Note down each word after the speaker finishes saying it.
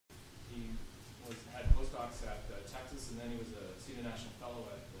postdocs at Texas, and then he was a CITA National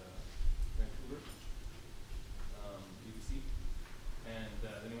Fellow at Vancouver, UBC. And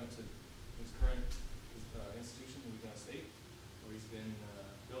then he went to his current institution, Louisiana State, where he's been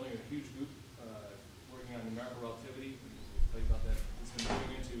building a huge group working on numerical relativity. We'll tell you about that. He's been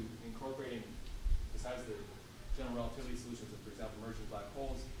moving into incorporating, besides the general relativity solutions of, for example, emerging black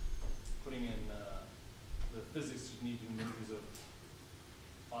holes, putting in the physics you need in images of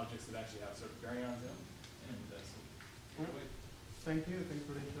objects that actually have sort of baryons in them. And Thank you. Thanks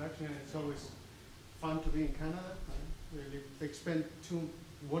for the introduction. It's always fun to be in Canada. Really, they spent 2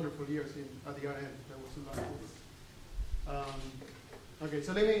 wonderful years at the RN. That was a lot of fun. Okay,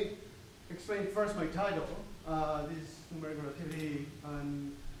 so let me explain first my title. This is Numerical Relativity,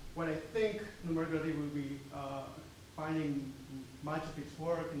 and what I think numerical relativity will be finding much of its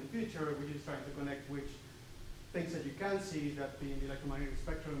work in the future, which is trying to connect which things that you can see, that being the electromagnetic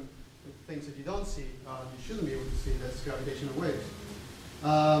spectrum, with things that you don't see, you shouldn't be able to see, that's gravitational waves.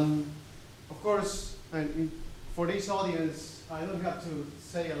 Of course, and for this audience, I don't have to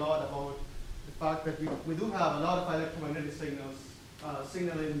say a lot about the fact that we do have a lot of electromagnetic signals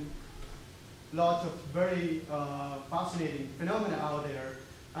signaling lots of very fascinating phenomena out there.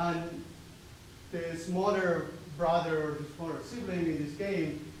 And the smaller brother, or the smaller sibling in this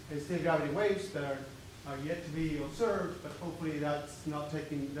game is still gravity waves that are yet to be observed, but hopefully that's not going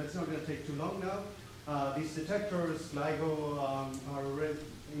to take too long now. These detectors, LIGO, are already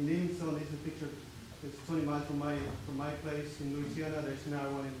in Livingston. This is a picture. It's 20 miles from my place in Louisiana. There's another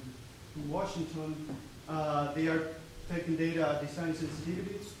one in Washington. They are taking data at design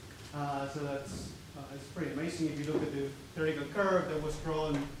sensitivity. So that's it's pretty amazing if you look at the theoretical curve that was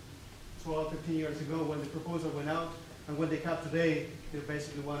drawn 12, 15 years ago when the proposal went out, and what they have today, they're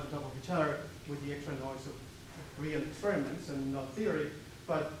basically one on top of each other with the extra noise of real experiments and not theory,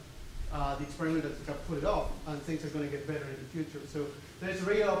 but the experiment that got put it off, and things are going to get better in the future. So there's a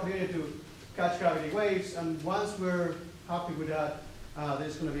real opportunity to catch gravity waves, and once we're happy with that,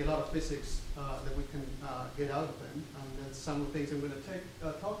 there's going to be a lot of physics that we can get out of them, and that's some of the things I'm going to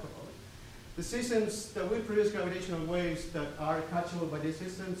talk about. The systems that will produce gravitational waves that are catchable by these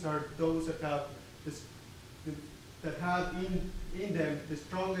systems are those that have in them the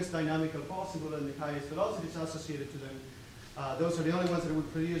strongest dynamical possible and the highest velocities associated to them. Those are the only ones that will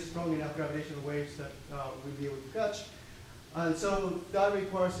produce strong enough gravitational waves that we'll be able to catch. And so that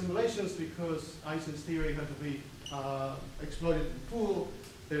requires simulations because Einstein's theory had to be exploited in full.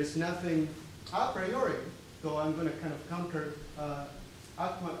 There is nothing a priori, though I'm going to kind of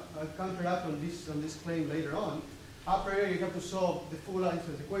counteract on this claim later on. A priori, you have to solve the full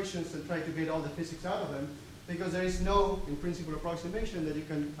Einstein's equations and try to get all the physics out of them, because there is no in-principle approximation that you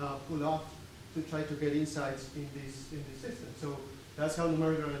can pull off to try to get insights in this system. So that's how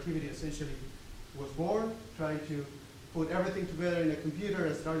numerical relativity essentially was born, trying to put everything together in a computer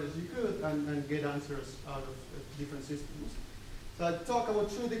as hard as you could and get answers out of different systems. So I'll talk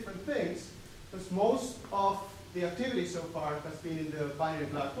about 2 different things, because most of the activity so far has been in the binary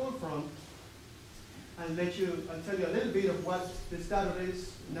black hole front, and I'll tell you a little bit of what the standard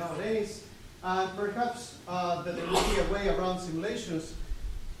is nowadays, and perhaps that there will be a way around simulations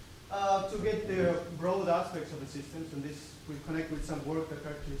to get the broad aspects of the systems, and this will connect with some work that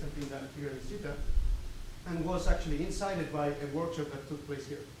actually has been done here in CITA, and was actually incited by a workshop that took place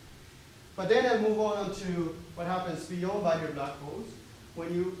here. But then I'll move on to what happens beyond binary black holes.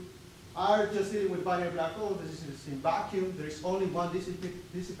 When you are just dealing with binary black holes, this is in vacuum. There is only one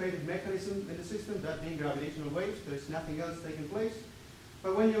dissipated mechanism in the system, that being gravitational waves. There is nothing else taking place.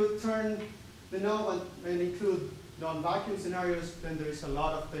 But when you turn the knob and include non-vacuum scenarios, then there is a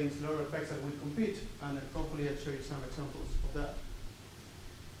lot of things, a lot of effects that will compete, and hopefully I'll show you some examples of that.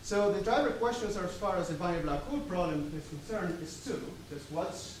 So the driver questions, as far as the binary black hole problem is concerned, is 2. Just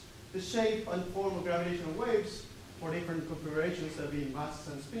what's the shape and form of gravitational waves for different configurations, that being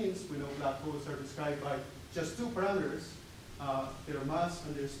masses and spins. We know black holes are described by just 2 parameters, their mass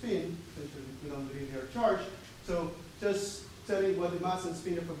and their spin, essentially we don't believe they are charged. So just telling what the mass and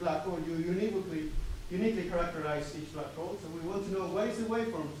spin of a black hole, you uniquely characterize each black hole. So we want to know what is the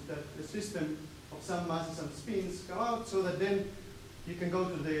waveforms that the system of some masses and spins come out, so that then you can go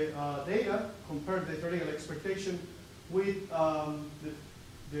to the data, compare the theoretical expectation with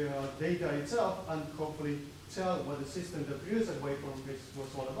the data itself, and hopefully tell what the system that produced that waveform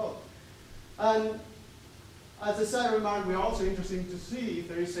was all about. And as a side remark, we are also interested to see if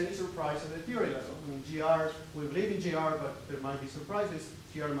there is any surprise at the theory level. I mean, GR, we believe in GR, but there might be surprises.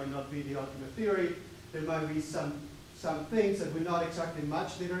 GR might not be the ultimate theory. There might be some things that will not exactly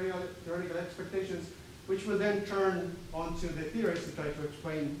match the theoretical expectations, which will then turn onto the theories to try to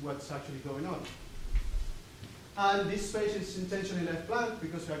explain what's actually going on. And this space is intentionally left blank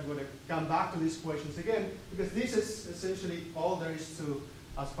because I'm going to come back to these equations again, because this is essentially all there is to,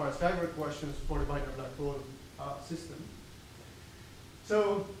 as far as driver questions for the binary black hole system.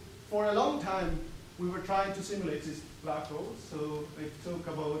 So for a long time, we were trying to simulate these black holes. So it took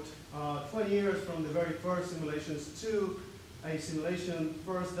about 20 years from the very first simulations to a simulation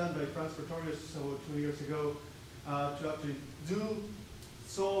first done by Franz Pretorius, so 2 years ago, to actually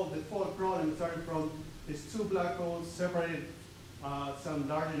solve the full problem starting from these two black holes separated some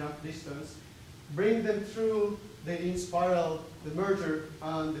large enough distance, bring them through the in-spiral, the merger,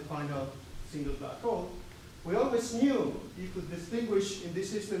 and the final single black hole. We always knew you could distinguish in this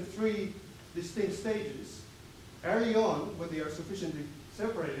system 3 distinct stages. Early on, when they are sufficiently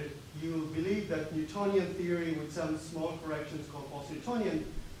separated, you believe that Newtonian theory with some small corrections called post-Newtonian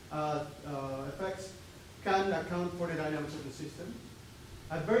effects can account for the dynamics of the system.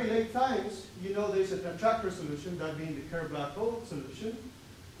 At very late times, you know there's an attractor solution, that being the curved black hole solution,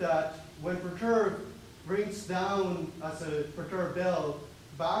 that when perturbed brings down as a perturbed bell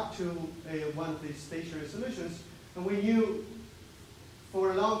back to one of these stationary solutions. And we knew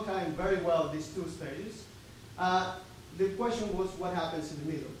for a long time very well these two stages. The question was what happens in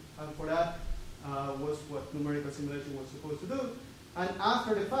the middle. And for that was what numerical simulation was supposed to do. And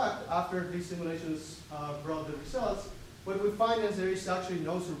after the fact, after these simulations brought the results, what we find is there is actually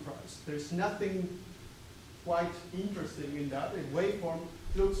no surprise. There's nothing quite interesting in that. The waveform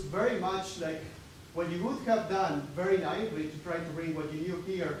looks very much like what you would have done very naively to try to bring what you knew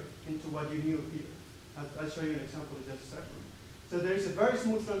here into what you knew here. I'll show you an example in just a second. So there is a very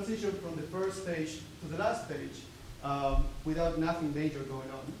smooth transition from the first stage to the last stage without nothing major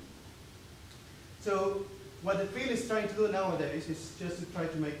going on. So what the field is trying to do nowadays is just to try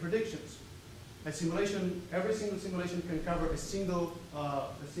to make predictions. A simulation, every single simulation can cover a single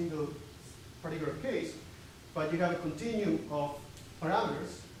particular case, but you have a continuum of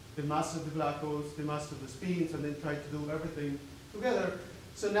parameters, the mass of the black holes, the mass of the spins, and then try to do everything together.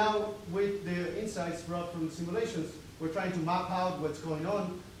 So now with the insights brought from the simulations, we're trying to map out what's going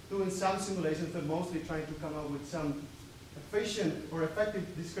on, doing some simulations, but mostly trying to come up with some efficient or effective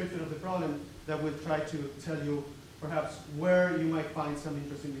description of the problem that will try to tell you perhaps where you might find some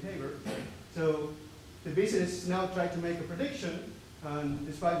interesting behavior. So the business now try to make a prediction, and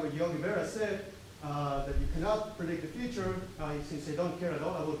despite what Yogi Berra said, that you cannot predict the future, since they don't care at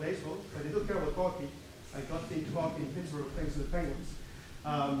all about baseball, but they do care about hockey. I got into hockey in Pittsburgh thanks to the Penguins,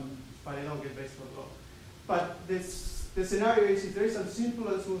 but I don't get baseball at all. But the scenario is if there is some simple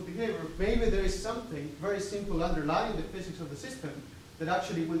and smooth behavior, maybe there is something very simple underlying the physics of the system that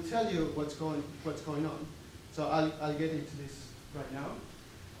actually will tell you what's going on. So I'll get into this right now.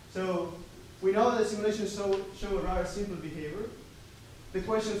 So we know that simulations show a rather simple behavior. The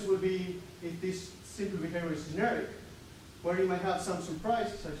questions will be if this simple behavior is generic, where you might have some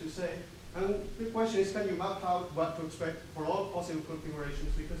surprises, I should say. And the question is, can you map out what to expect for all possible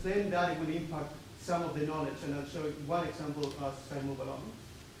configurations? Because then that will impact some of the knowledge, and I'll show you one example as I move along.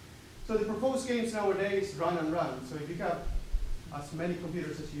 So the proposed games nowadays run and run. So if you have as many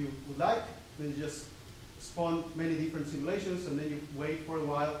computers as you would like, then you just spawn many different simulations, and then you wait for a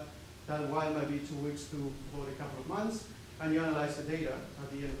while. That while might be 2 weeks to about a couple of months, and you analyze the data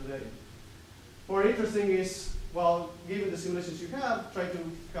at the end of the day. More interesting is, well, given the simulations you have, try to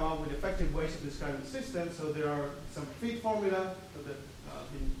come up with effective ways of describing the system. So there are some fit formula that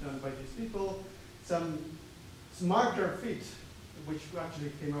have been done by these people, some smarter fit, which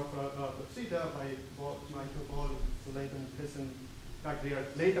actually came up of CITA by Michael Ball, Leighton Pearson. In fact, they are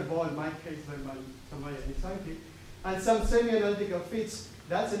Leighton Ball, Mike Kessler, and Samaya Nisanki. And some semi-analytical fits.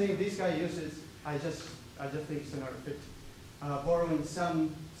 That's the name this guy uses. I just think it's another fit. Borrowing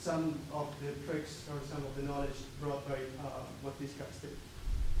some of the tricks or some of the knowledge brought by what these guys did.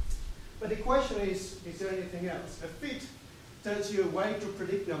 But the question is there anything else? A fit tells you a way to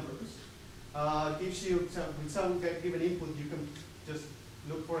predict numbers. Gives you, with some given input, you can just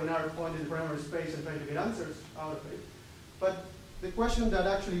look for another point in the parameter space and try to get answers out of it. But the question that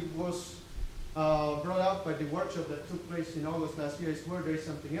actually was brought up by the workshop that took place in August last year is where there is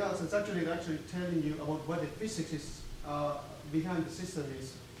something else. It's actually telling you about what the physics is behind the system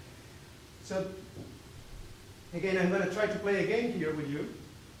is. So again, I'm going to try to play a game here with you,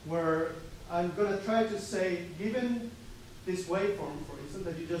 where I'm going to try to say, given this waveform, for instance,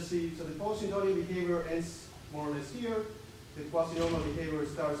 that you just see, so the post-Newtonian behavior ends more or less here, the quasi-normal behavior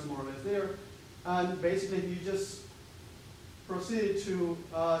starts more or less there, and basically you just proceeded to,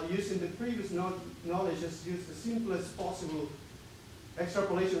 using the previous knowledge, just use the simplest possible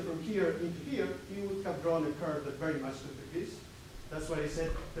extrapolation from here into here, you would have drawn a curve that very much looked like this. That's why I said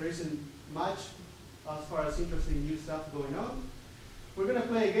there isn't much as far as interesting new stuff going on. We're going to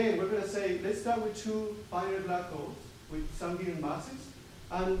play a game. We're going to say, let's start with two binary black holes with some given masses.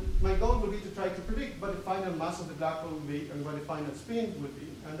 And my goal will be to try to predict what the final mass of the black hole will be and what the final spin will be.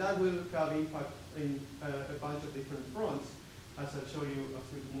 And that will have impact in a bunch of different fronts, as I'll show you as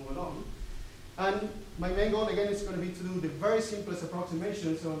we move along. And my main goal, again, is going to be to do the very simplest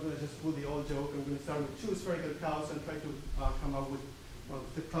approximation. So I'm going to just pull the old joke. I'm going to start with two spherical cows and try to come up with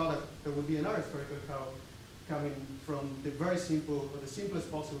the product that would be another spherical cow coming from the very simple, or the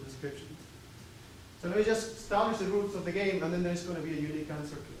simplest possible description. So let me just establish the rules of the game, and then there's going to be a unique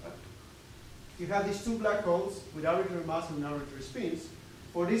answer to that. You have these two black holes with arbitrary mass and arbitrary spins.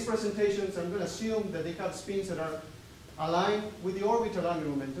 For these presentations, I'm going to assume that they have spins that are aligned with the orbital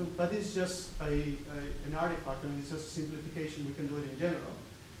angular momentum, but this is just an artifact, and it's just a simplification. We can do it in general.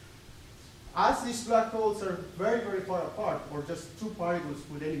 As these black holes are very, very far apart, or just two particles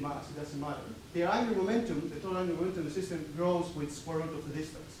with any mass, it doesn't matter, the angular momentum, the total angular momentum of the system grows with square root of the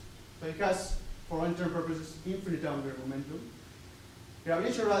distance. So it has, for all intern purposes, infinite angular momentum.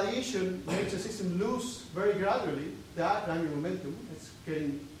 Gravitational radiation makes the system lose very gradually that angular momentum. It's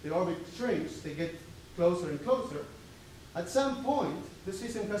getting, the orbit shrinks, they get closer and closer. At some point, the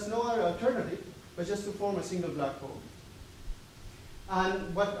system has no other alternative but just to form a single black hole.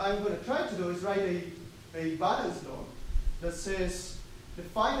 And what I'm going to try to do is write a balance law that says the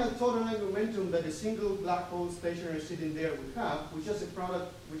final total angular momentum that a single black hole stationary sitting there would have, which is just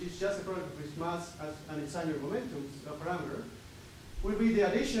a product of its mass and its angular momentum parameter, will be the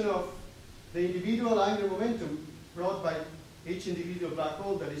addition of the individual angular momentum brought by each individual black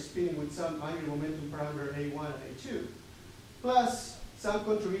hole that is spinning with some angular momentum parameter A1 and A2, plus some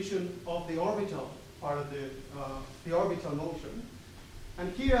contribution of the orbital part of the orbital motion.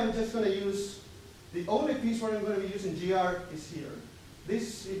 And here I'm just going to use, the only piece where I'm going to be using GR is here.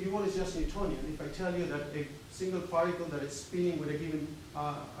 This, if you want, is just Newtonian. If I tell you that a single particle that is spinning with a given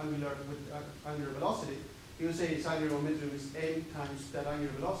angular velocity, you will say its angular momentum is m times that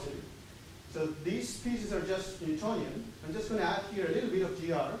angular velocity. So these pieces are just Newtonian. I'm just going to add here a little bit of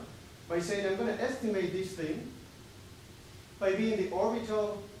GR by saying I'm going to estimate this thing by being the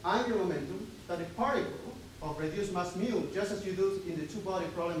orbital angular momentum that a particle of reduced mass mu, just as you do in the two-body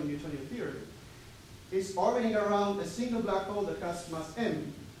problem in Newtonian theory, is orbiting around a single black hole that has mass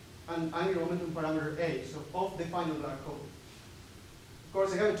m and angular momentum parameter a, so of the final black hole. Of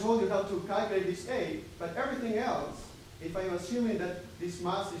course, I haven't told you how to calculate this a, but everything else, if I'm assuming that this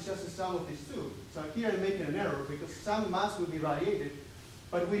mass is just the sum of these two, so here I'm making an error because some mass will be radiated,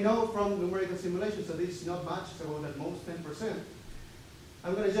 but we know from numerical simulations that this is not much, it's about at most 10%.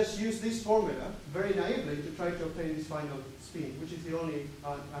 I'm going to just use this formula very naively to try to obtain this final spin, which is the only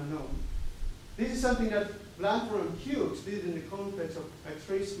unknown. This is something that Blanford and Hughes did in the context of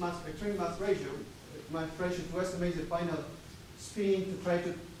extreme mass ratio to estimate the final spin to try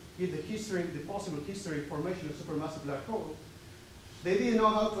to give the history, the possible history formation of supermassive black hole. They didn't know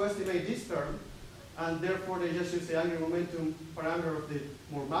how to estimate this term, and therefore they just used the angular momentum parameter of the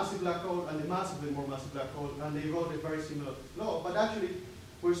more massive black hole and the mass of the more massive black hole, and they wrote a very similar law. But actually,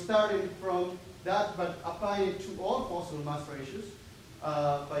 we're starting from that, but applying it to all possible mass ratios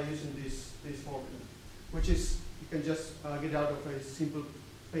by using this formula, which is, you can just get out of a simple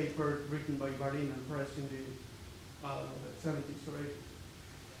paper written by Varin and Press in the 70s or 80s.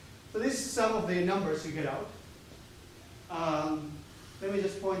 So this is some of the numbers you get out. Let me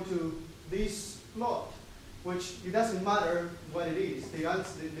just point to this plot, which it doesn't matter what it is.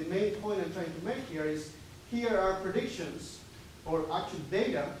 The main point I'm trying to make here is, here are predictions or actual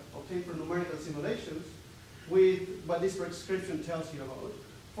data obtained from numerical simulations with what this prescription tells you about.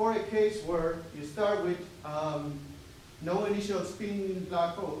 For a case where you start with no initial spin in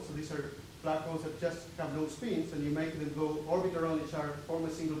black holes, so these are black holes that just have no spins, and you make them go orbit around each other, form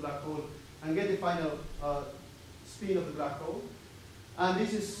a single black hole, and get the final spin of the black hole. And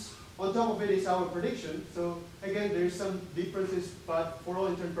this is, on top of it is our prediction. So again, there is some differences, but for all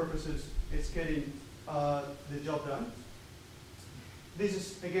intents purposes, it's getting the job done. This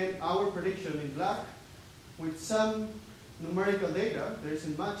is, again, our prediction in black with some numerical data. There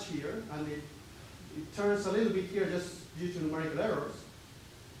isn't much here, and it turns a little bit here just due to numerical errors.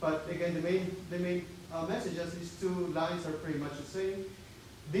 But again, the main message is these two lines are pretty much the same.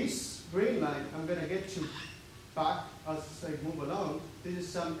 This green line, I'm going to get to back as I move along. This is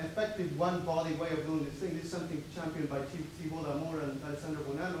some effective one-body way of doing this thing. This is something championed by Thibault D'Amour and Alessandro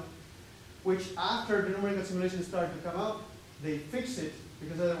Bonanno, which after the numerical simulations started to come out, they fixed it,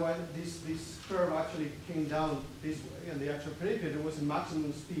 because otherwise this curve actually came down this way, and they actually predicted there was a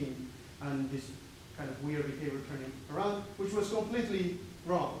maximum spin and this kind of weird behavior turning around, which was completely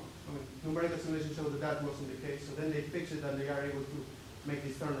wrong. I mean, numerical simulation showed that that wasn't the case. So then they fixed it and they are able to make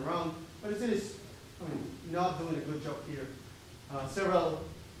this turn around. But it still is, not doing a good job here. Several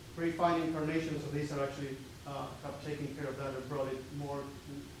refined incarnations of these are actually have taken care of that and brought it more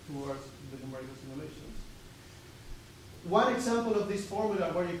towards the numerical simulations. One example of this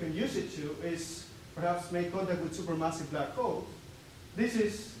formula where you can use it to is perhaps make contact with supermassive black holes. This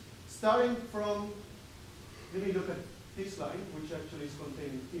is starting from, let me look at this line, which actually is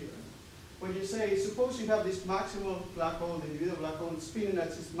contained here. When you say, suppose you have this maximal black hole, the individual black hole spinning at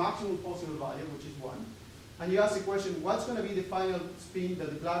its maximum possible value, which is 1, and you ask the question, what's going to be the final spin that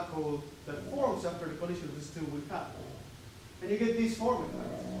the black hole that forms after the collision of these two will have? And you get this formula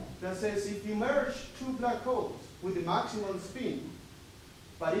that says if you merge two black holes with the maximum spin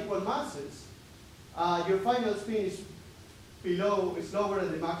but equal masses, your final spin is lower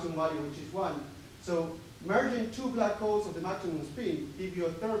than the maximum value, which is 1. So merging two black holes of the maximum spin give you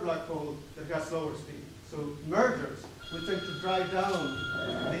a third black hole that has lower spin. So mergers will tend to drive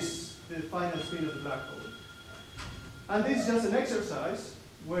down the final spin of the black hole. And this is just an exercise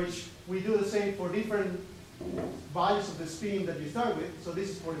which we do the same for different values of the spin that you start with. So this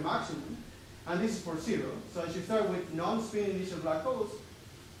is for the maximum, and this is for 0. So as you start with non-spin initial black holes,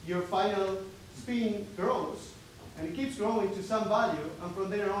 your final spin grows, and it keeps growing to some value, and from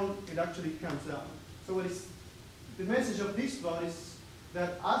there on, it actually comes down. So what is the message of this plot is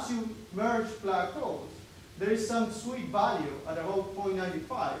that as you merge black holes, there is some sweet value at about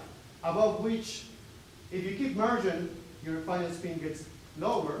 0.95, above which, if you keep merging, your final spin gets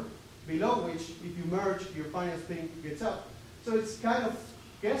lower, below which, if you merge, your final spin gets up. So it's kind of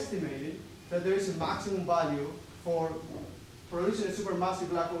guesstimated that there is a maximum value for producing a supermassive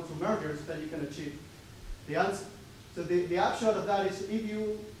black hole through mergers that you can achieve. The answer. So the upshot of that is if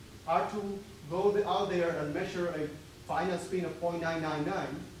you are to go out there and measure a final spin of 0.999,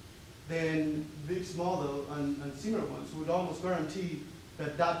 then this model and similar ones would almost guarantee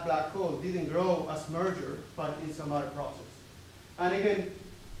that that black hole didn't grow as merger, but in some other process. And again,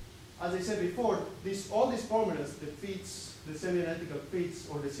 as I said before, all these formulas, the fits, the semi-analytical fits,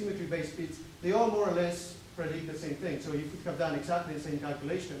 or the symmetry-based fits, they all more or less predict the same thing. So you could have done exactly the same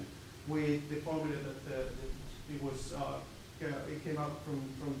calculation with the formula that it came out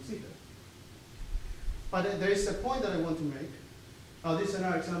from CITA. But there is a point that I want to make. This is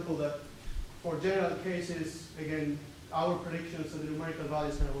another example that for general cases, again, our predictions and the numerical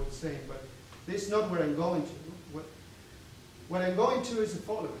values are about the same, but this is not where I'm going to. What I'm going to is the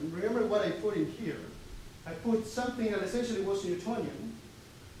following. Remember what I put in here. I put something that essentially was Newtonian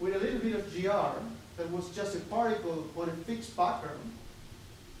with a little bit of GR that was just a particle on a fixed background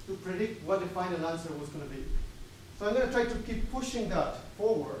to predict what the final answer was going to be. So I'm going to try to keep pushing that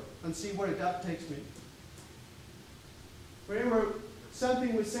forward and see where that takes me. Remember,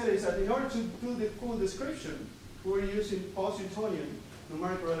 something we said is that in order to do the full description, we're using post-Newtonian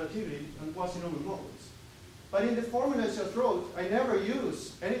numerical relativity and quasi-normal models. But in the formula I just wrote, I never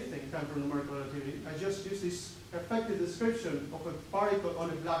use anything come from numerical relativity. I just use this effective description of a particle on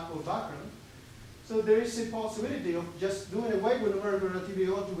a black hole background. So there is a possibility of just doing away with numerical relativity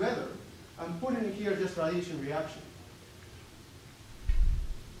altogether and putting in here just radiation reaction.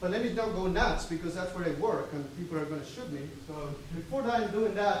 But let me not go nuts, because that's where I work and people are going to shoot me. So before I'm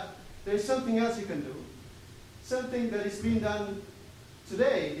doing that, there's something else you can do. Something that is being done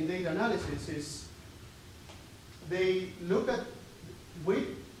today in data analysis is they look at with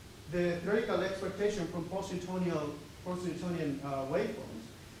the theoretical expectation from post-Newtonian waveforms.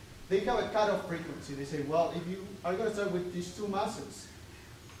 They have a cutoff frequency. They say, well, if you are going to start with these two masses,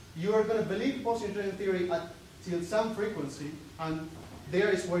 you are going to believe post-Newtonian theory until some frequency, and there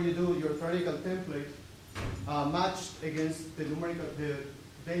is where you do your theoretical template matched against the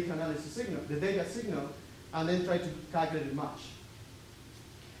data analysis signal, the data signal, and then try to calculate a match.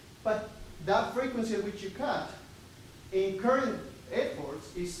 But that frequency at which you cut in current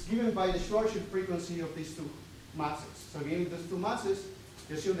efforts is given by the Schwarzschild frequency of these two masses. So given those two masses,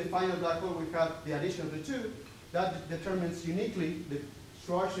 you assume the final black hole will have the addition of the two. That determines uniquely the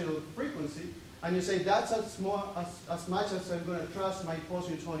Schwarzschild frequency. And you say that's as much as I'm going to trust my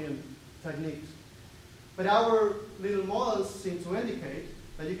post-Newtonian techniques. But our little models seem to indicate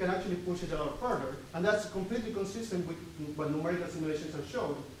that you can actually push it a lot further. And that's completely consistent with what numerical simulations have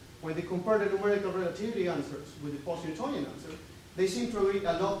shown. When they compare the numerical relativity answers with the post-Newtonian answer, they seem to read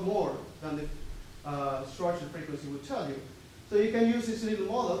a lot more than the Schwarzschild frequency would tell you. So you can use this little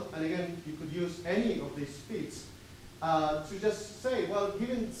model, and again, you could use any of these fits to just say, well,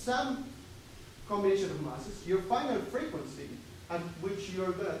 given some combination of masses, your final frequency at which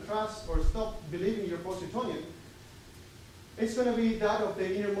you're going to trust or stop believing your post-Newtonian, it's going to be that of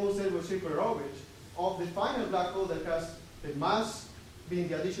the innermost stable circular orbit of the final black hole that has the mass being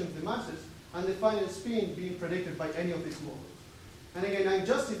the addition of the masses, and the final spin being predicted by any of these models. And again, I'm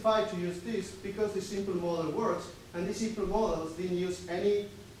justified to use this because the simple model works, and these simple models didn't use any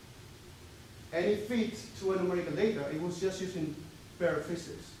fit to a numerical data. It was just using paired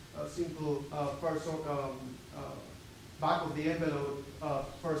physics, a simple first back of the envelope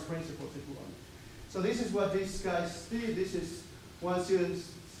first principles, if you want. So this is what these guys did. This is one student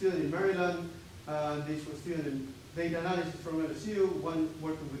in Maryland. This was student in data analysis from LSU, one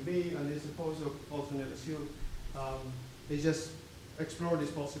working with me, and this is also in LSU. They just explore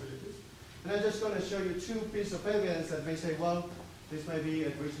these possibilities. And I'm just going to show you two pieces of evidence that may say, well, this may be a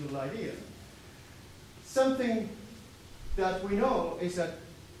reasonable idea. Something that we know is that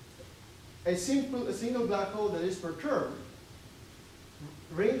a single black hole that is perturbed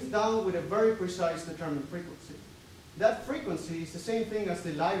rings down with a very precise determined frequency. That frequency is the same thing as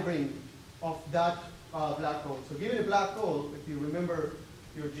the light ring of that black hole. So given a black hole, if you remember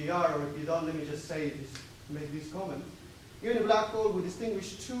your GR, or if you don't, let me just say this, make this comment. Given a black hole, we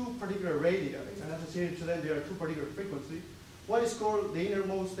distinguish two particular radii, and associated to them there are two particular frequencies. One is called the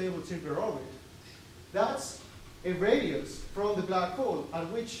innermost stable circular orbit. That's a radius from the black hole, at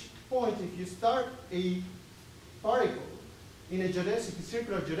which point, if you start a particle in a geodesic, a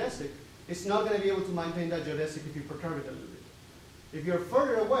circular geodesic, it's not going to be able to maintain that geodesic if you perturb it a little bit. If you're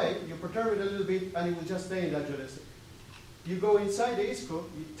further away, you perturb it a little bit, and it will just stay in that geodesic. You go inside the ISCO,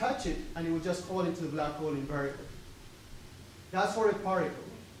 you touch it, and it will just fall into the black hole invariably. That's for a particle,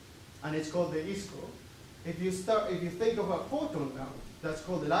 and it's called the ISCO. If you think of a photon now, that's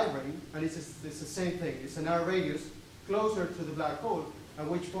called the light ring, and it's the same thing. It's an R radius closer to the black hole, at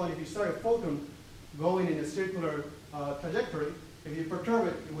which point if you start a photon going in a circular trajectory, if you perturb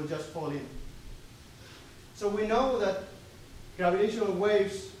it, it will just fall in. So we know that gravitational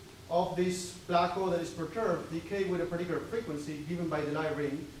waves of this black hole that is perturbed decay with a particular frequency given by the light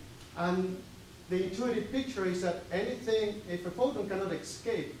ring. And the intuitive picture is that anything, if a photon cannot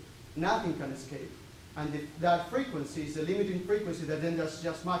escape, nothing can escape. And that frequency is the limiting frequency that then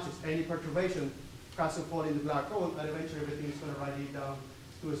just matches any perturbation has to fall in the black hole, and eventually everything is going to radiate down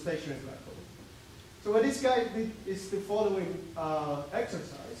to a stationary black hole. So what this guy did is the following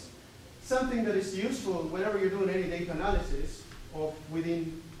exercise. Something that is useful whenever you're doing any data analysis of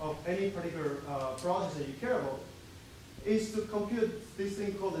any particular process that you care about, is to compute this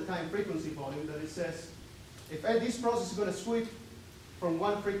thing called the time frequency volume, that it says if this process is going to sweep from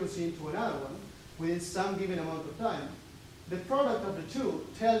one frequency into another one within some given amount of time, the product of the two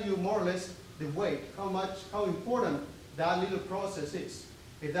tell you more or less the weight, how important that little process is.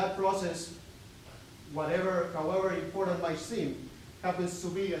 If that process, however important might seem, happens to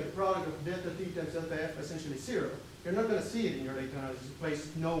be a product of delta t times delta f essentially 0, you're not going to see it in your data analysis. You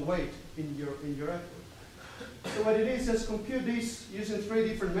place no weight in your effort. So what it is, just compute this using three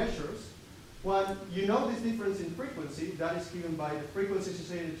different measures. One, you know this difference in frequency. That is given by the frequency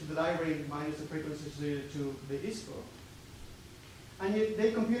associated to the light ring minus the frequency associated to the ISCO. And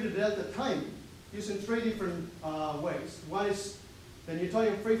they computed delta time using three different ways. One is the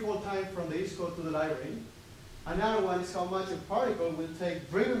Newtonian free fall time from the ISCO to the light ring. Another one is how much a particle will take,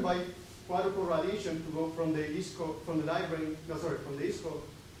 driven by quadrupole radiation, to go from the ISCO, from the ISCO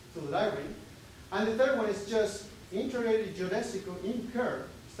to the light ring. And the third one is just integrated geodesical in curve,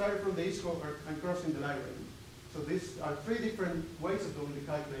 starting from the ISCO and crossing the light ring. So these are three different ways of doing the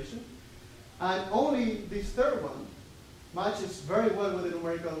calculation. And only this third one matches very well with the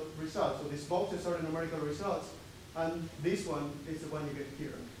numerical results. So these boxes are the numerical results, and this one is the one you get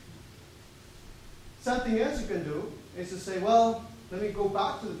here. Something else you can do is to say, well, let me go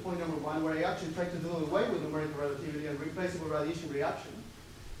back to the point number one, where I actually try to do away with numerical relativity and replaceable radiation reaction.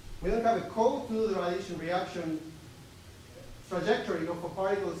 We don't have a code to do the radiation reaction trajectory of a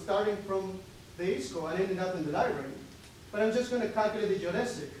particle starting from the ISCO and ending up in the light ring. But I'm just going to calculate the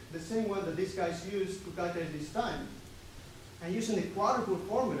geodesic, the same one that these guys used to calculate this time. And using the quadrupole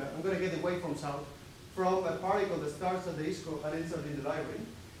formula, I'm going to get the waveforms out from a particle that starts at the ISCO and ends up in the light ring.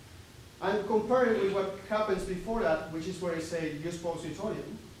 And compare it with what happens before that, which is where I say use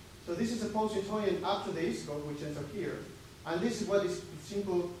post-Newtonian. So this is a post-Newtonian up to the ISCO, which ends up here. And this is what is a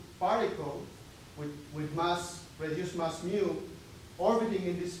simple particle with mass, reduced mass mu, orbiting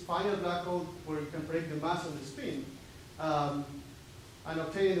in this final black hole where you can predict the mass and the spin, and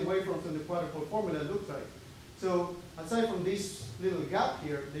obtaining the waveform from the quadrupole formula looks like. So aside from this little gap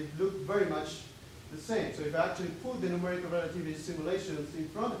here, they look very much the same. So if I actually put the numerical relativity simulations in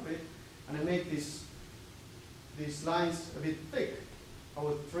front of it, and I make these lines a bit thick,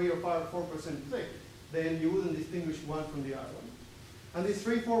 about 3 or 4% thick, then you wouldn't distinguish one from the other one. And this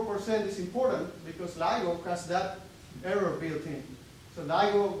 3-4% is important because LIGO has that error built in. So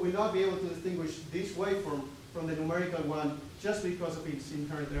LIGO will not be able to distinguish this waveform from the numerical one just because of its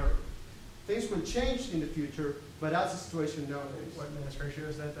inherent error. Things will change in the future, but that's the situation nowadays. What mass ratio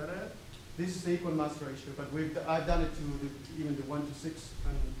is that done at? This is the equal mass ratio, but I've done it to even the 1 to 6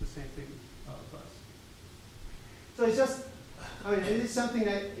 and the same thing plus. So it's just, I mean, it is something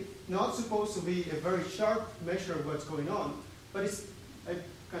that it's not supposed to be a very sharp measure of what's going on, but it's a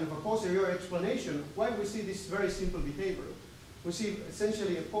kind of a posterior explanation of why we see this very simple behavior. We see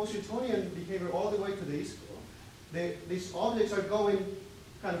essentially a positonian behavior all the way to the ISCO. These objects are going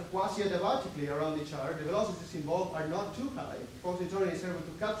kind of quasi-adiabatically around each other. The velocities involved are not too high. Positonian is able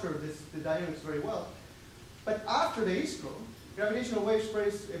to capture the dynamics very well. But after the ISCO, gravitational waves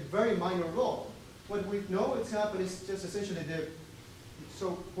plays a very minor role. What we know it's happened is just essentially the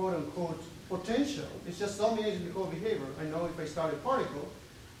so quote-unquote potential. It's just dominating the whole behavior. I know if I start a particle,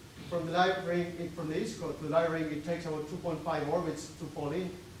 from the light ring, from the ISCO to the light ring, it takes about 2.5 orbits to fall in,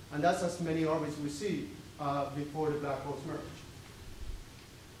 and that's as many orbits we see before the black holes merge.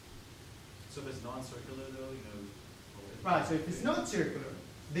 So if it's non-circular, though, Right. So if it's not circular,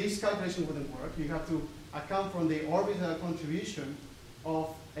 this calculation wouldn't work. You have to account from the orbital contribution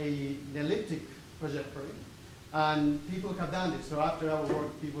of an elliptic trajectory, and people have done this. So after our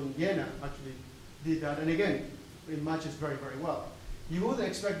work, people in Vienna actually did that, and again, it matches very, very well. You wouldn't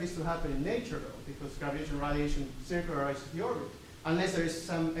expect this to happen in nature, though, because gravitational radiation circularizes the orbit, unless there is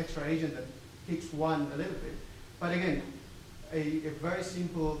some extra agent that kicks one a little bit. But again, a very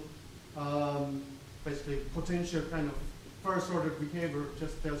simple, basically potential kind of first-order behavior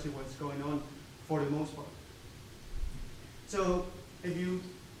just tells you what's going on for the most part. So if you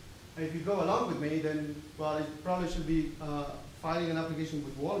go along with me, then, well, it probably should be filing an application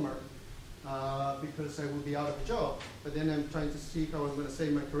with Walmart, because I will be out of a job, but then I'm trying to see how I'm going to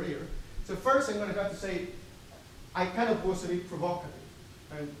save my career. So first I'm going to have to say, I kind of was a bit provocative.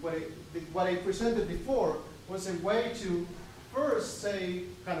 And what I presented before was a way to first say,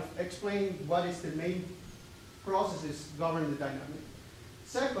 kind of explain what is the main processes governing the dynamic.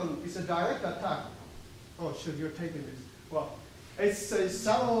 Second is a direct attack. Oh, shoot, you're taking this. Well, it's a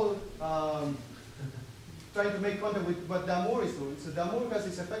subtle trying to make contact with what Damour is doing. So Damour has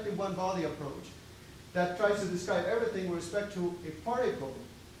this effective one-body approach that tries to describe everything with respect to a particle,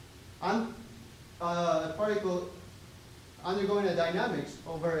 and a particle undergoing a dynamics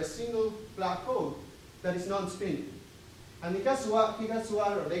over a single black hole that is non-spinning. And they have to add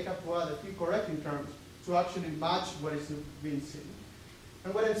a few correcting terms to actually match what is being seen.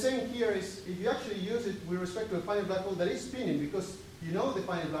 And what I'm saying here is, if you actually use it with respect to a finite black hole that is spinning, because you know the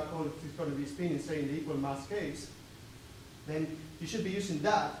finite black hole is going to be spinning, say, in the equal mass case, then you should be using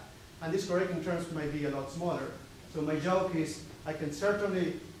that, and these correcting terms might be a lot smaller. So my joke is, I can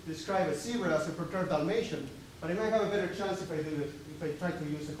certainly describe a zebra as a perturbed Dalmatian, but I might have a better chance if I do it, if I try to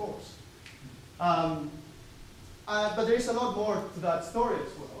use a horse. But there is a lot more to that story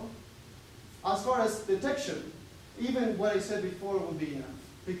as well. As far as detection, even what I said before would be enough,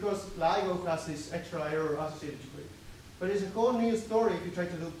 because LIGO has this extra error associated with it. But it's a whole new story if you try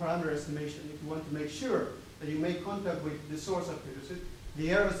to do parameter estimation, if you want to make sure that you make contact with the source that produces it.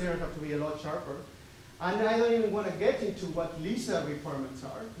 The errors there have to be a lot sharper. And I don't even want to get into what LISA requirements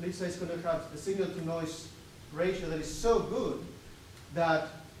are. LISA is going to have a signal-to-noise ratio that is so good that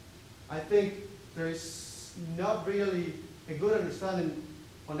I think there is not really a good understanding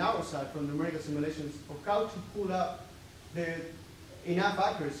on our side from numerical simulations of how to pull up enough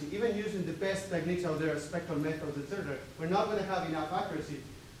accuracy, even using the best techniques out there, spectral methods, etc. We're not going to have enough accuracy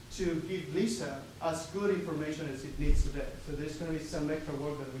to give LISA as good information as it needs today. So there's going to be some extra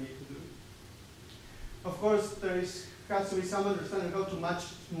work that we need to do. Of course, has to be some understanding how to match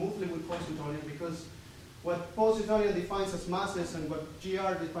smoothly with positonian, because what positonian defines as masses and what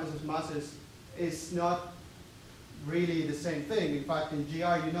GR defines as masses is not really the same thing. In fact, in GR,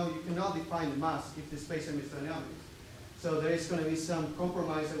 you cannot define the mass if the spacetime is dynamic. So there is going to be some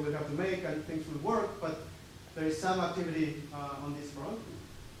compromise that we'll have to make, and things will work, but there is some activity on this front.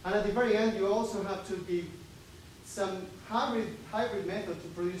 And at the very end, you also have to give some hybrid method to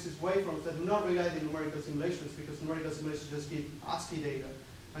produce these waveforms that do not rely on numerical simulations, because numerical simulations just give ASCII data,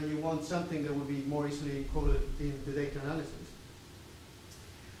 and you want something that will be more easily encoded in the data analysis.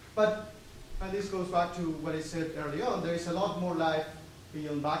 But, and this goes back to what I said early on, there is a lot more life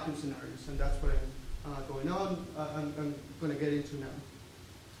beyond vacuum scenarios, and that's what I'm going to get into now.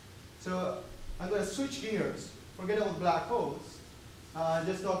 So I'm going to switch gears, forget about black holes,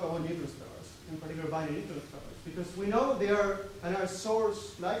 just talk about neutron stars, in particular binary neutron stars, because we know they are likely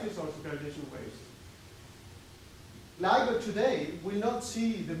source of gravitational waves. LIGO today will not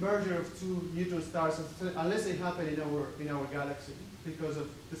see the merger of two neutron stars unless they happen in our galaxy because of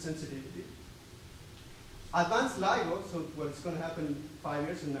the sensitivity. Advanced LIGO, so what's going to happen 5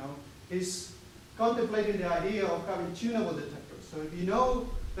 years from now, is contemplating the idea of having tunable detectors. So if you know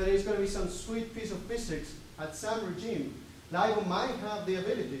that there's going to be some sweet piece of physics at some regime, LIGO might have the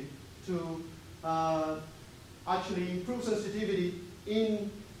ability to actually improve sensitivity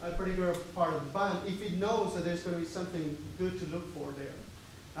in a particular part of the band if it knows that there's going to be something good to look for there.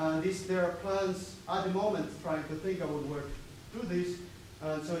 And there are plans at the moment trying to think about where to do this.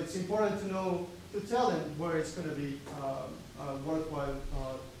 And so it's important to know, to tell them where it's going to be a worthwhile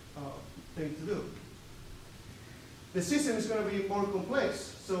thing to do. The system is going to be more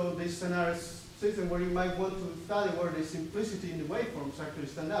complex. So this is another system where you might want to study where the simplicity in the waveforms actually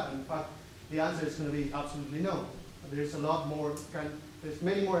stand up. In fact, the answer is going to be absolutely no. There's a lot more, there's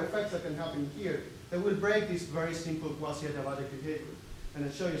many more effects that can happen here that will break this very simple quasi-adiabatic behavior. And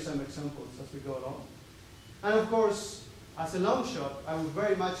I'll show you some examples as we go along. And of course, as a long shot, I would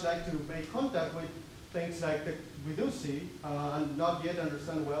very much like to make contact with things like that we do see and not yet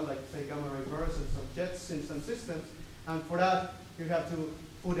understand well, like say gamma ray bursts and some jets in some systems. And for that, you have to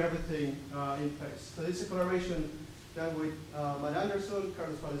put everything in place. So this is a collaboration done with Matt Anderson,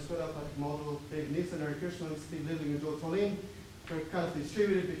 Carlos Valenzuela, Patrick Model, David Nielsen, Eric Hirschman, Steve Living, and Joel Trollin. They're kind of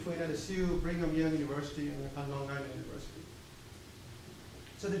distributed between LSU, Brigham Young University, and Long Island University.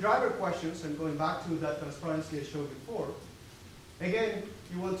 So the driver questions, and going back to that transparency I showed before, again,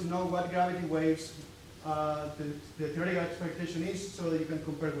 you want to know what gravity waves the theoretical expectation is so that you can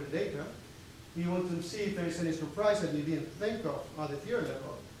compare with the data. You want to see if there is any surprise that you didn't think of at the theory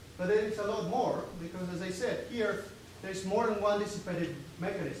level. But there is a lot more, because as I said, here, there's more than one dissipative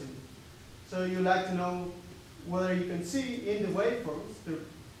mechanism. So you like to know whether you can see in the waveforms,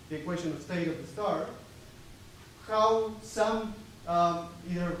 the equation of state of the star, how some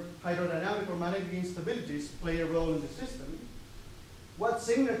either hydrodynamic or magnetic instabilities play a role in the system. What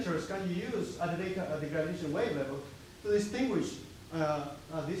signatures can you use at the gravitational wave level to distinguish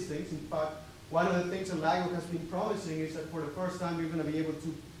these things? In fact, one of the things that LIGO has been promising is that for the first time we're going to be able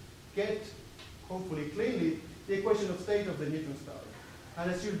to get, hopefully cleanly, the equation of state of the neutron star. And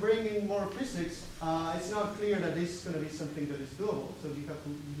as you bring in more physics, it's not clear that this is going to be something that is doable. So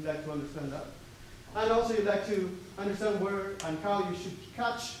you like to understand that. And also you'd like to understand where and how you should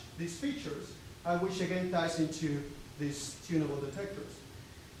catch these features, which again ties into these tunable detectors.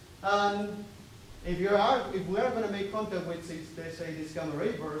 And if we are going to make contact with, say, these gamma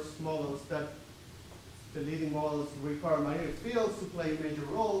ray burst models that the leading models require magnetic fields to play a major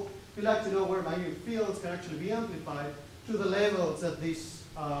role, we'd like to know where magnetic fields can actually be amplified to the levels that these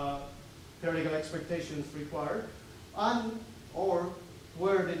theoretical expectations require, and or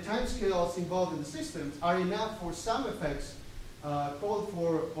where the timescales involved in the systems are enough for some effects called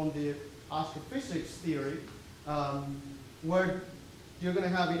for on the astrophysics theory, where you're going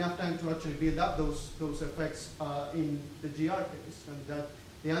to have enough time to actually build up those effects in the GR case. And that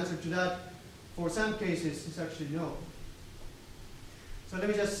the answer to that, for some cases, is actually no. So let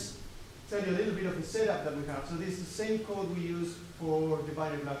me just tell you a little bit of the setup that we have. So this is the same code we use for the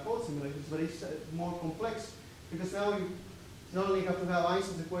binary black hole simulations, but it's more complex because now you not only have to have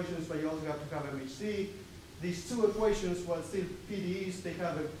Einstein's equations, but you also have to have MHC. These two equations, while still PDEs, they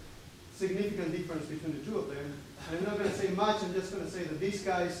have a significant difference between the two of them. And I'm not going to say much, I'm just going to say that these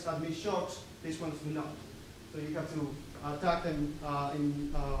guys admit shocks, these ones do not. So you have to attack them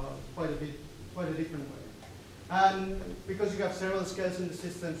in quite a different way. And because you have several scales in the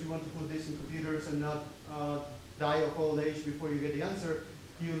systems, you want to put this in computers and not die of old age before you get the answer,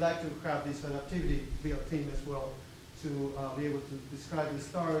 you like to have this adaptivity built in as well to be able to describe the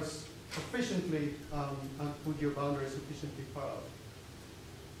stars efficiently and put your boundaries sufficiently far out.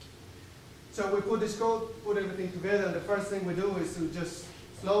 So we put this code, put everything together, and the first thing we do is to just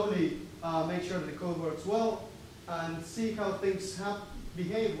slowly make sure that the code works well and see how things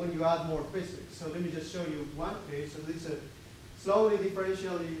behave when you add more physics. So let me just show you one case. So this is a slowly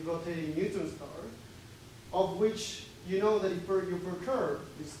differentially rotating neutron star, of which you know that if you perturb,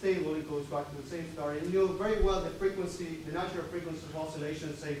 it's stable, it goes back to the same star, and you know very well the frequency, the natural frequency of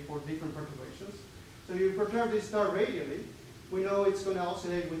oscillation, say, for different perturbations. So you perturb this star radially, we know it's going to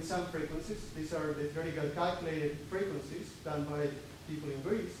oscillate with some frequencies. These are the theoretical calculated frequencies done by people in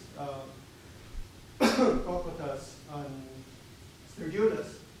Greece, Kokotas and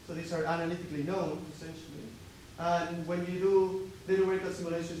Sturgiulas. So these are analytically known, essentially. And when you do the numerical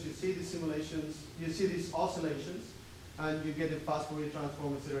simulations, you see these simulations, you see these oscillations, and you get the fast Fourier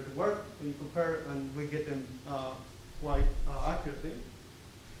transform, etc. to work. When you compare, and we get them quite accurately.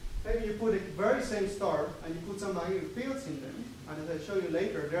 maybe you put a very same star and you put some magnetic fields in them, and as I show you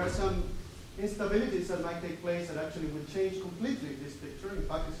later, there are some instabilities that might take place that actually will change completely this picture. In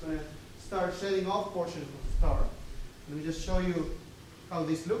fact, it's going to start shedding off portions of the star. Let me just show you how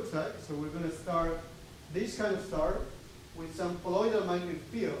this looks like. So we're going to start this kind of star with some colloidal magnetic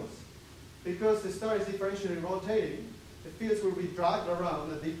fields. Because the star is differentially rotating, the fields will be dragged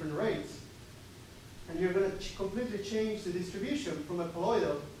around at different rates. And you're going to completely change the distribution from a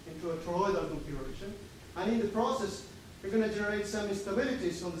colloidal into a toroidal configuration. And in the process, you're going to generate some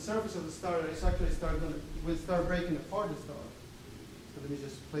instabilities on the surface of the star that is actually will start breaking apart the star. So let me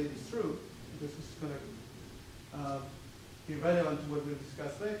just play this through, because this is going to be relevant to what we'll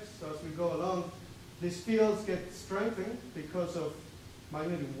discuss next. So as we go along, these fields get strengthened because of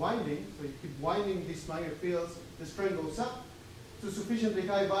magnetic winding. So you keep winding these magnetic fields, the strength goes up to sufficiently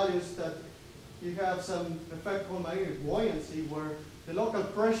high values that you have some effect called magnetic buoyancy, where the local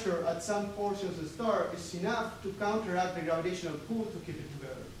pressure at some portions of the star is enough to counteract the gravitational pull to keep it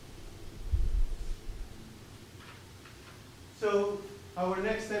together. So our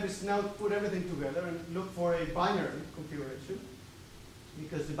next step is now to put everything together and look for a binary configuration,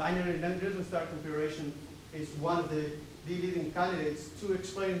 because the binary neutron star configuration is one of the leading candidates to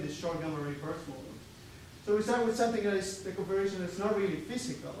explain the short gamma ray burst model. So we start with something that is the configuration that's not really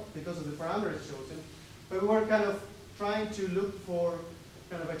physical because of the parameters chosen, but we were kind of trying to look for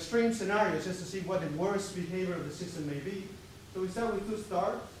kind of extreme scenarios just to see what the worst behavior of the system may be. So we start with two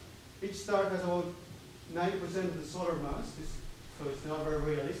stars. Each star has about 90% of the solar mass, so it's not very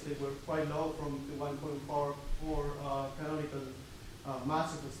realistic. We're quite low from the 1.44 canonical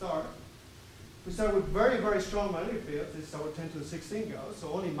mass of the star. We start with very, very strong magnetic fields. This is our 10 to the 16 Gauss,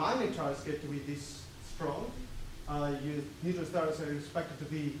 so only magnetars get to be this strong. Neutron stars are expected to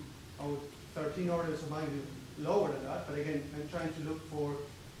be 13 orders of magnitude lower than that, but again, I'm trying to look for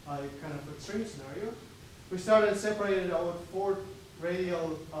a kind of extreme scenario. We started and separated our 4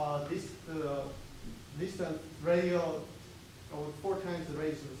 radial distant radial, or 4 times the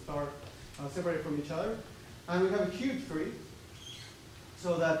radius of the star separated from each other. And we have a huge tree,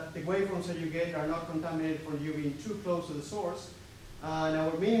 so that the waveforms that you get are not contaminated from you being too close to the source. And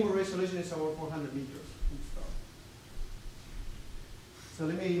our minimum resolution is over 400 meters in the star. So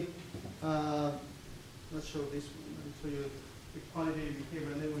let me, let's show this one. I'll show you the quantitative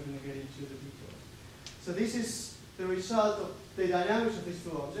behavior, and then we're going to get into the details. So this is the result of the dynamics of these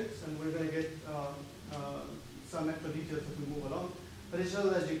two objects, and we're going to get some extra details as we move along. But it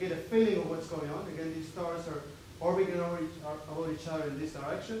shows that you get a feeling of what's going on. Again, these stars are orbiting about each other in this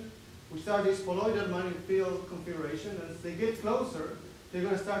direction. We start this colloidal magnetic field configuration, and as they get closer, they're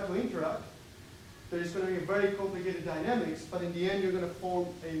going to start to interact. There's going to be very complicated dynamics, but in the end, you're going to form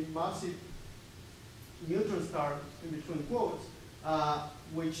a massive neutron star, in between quotes,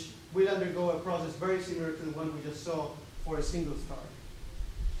 which will undergo a process very similar to the one we just saw for a single star.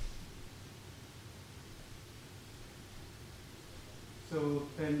 So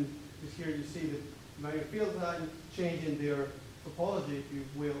then here you see the magnetic field line changing their topology, if you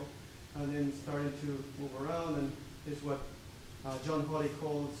will, and then starting to move around, and this is what John Hawley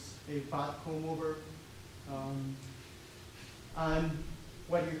calls a bad comb over. And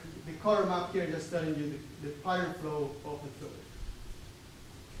what the color map here is just telling you the pattern flow of the fluid.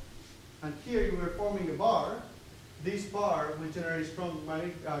 And here you are forming a bar. This bar will generate strong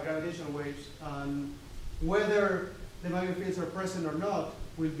gravitational waves, and whether the magnetic fields are present or not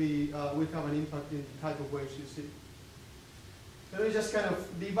will have an impact in the type of waves you see. Let me just kind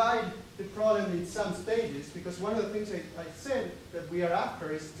of divide the problem in some stages, because one of the things I said that we are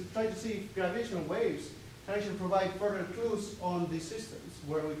after is to try to see if gravitational waves can actually provide further clues on these systems,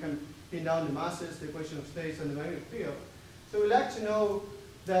 where we can pin down the masses, the equation of states, and the magnetic field. So we'd like to know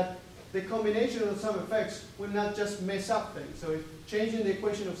that the combination of some effects will not just mess up things. So if changing the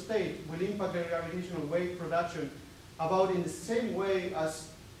equation of state will impact the gravitational wave production about in the same way as,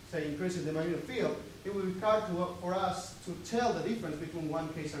 say, increasing the magnetic field, it will be hard for us to tell the difference between one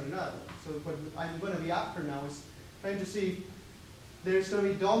case and another. So what I'm going to be after now is trying to see if there's going to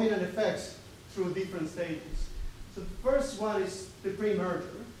be dominant effects through different stages. So the first one is the pre-merger.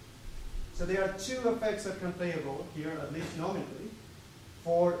 So there are 2 effects that can play a role here, at least nominally,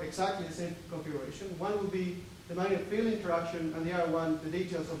 for exactly the same configuration. One would be the magnetic field interaction, and the other one, the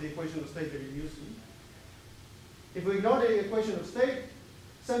details of the equation of state that you're using. If we ignore the equation of state,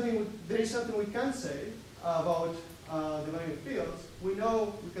 there is something we can say about the magnetic fields. We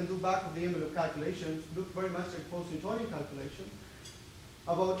know we can do back of the envelope calculations, look very much like post-Newtonian calculation,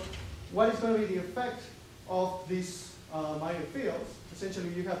 about what is going to be the effect of these magnetic fields. Essentially,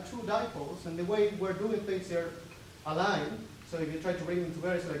 you have 2 dipoles, and the way we're doing things, they're aligned. So if you try to bring them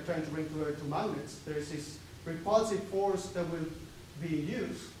together, it's like trying to bring together two magnets. There's this repulsive force that will be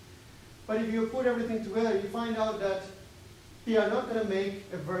induced. But if you put everything together, you find out that they are not going to make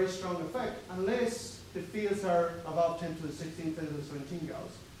a very strong effect unless the fields are about 10 to the 16, 10 to the 17 Gauss.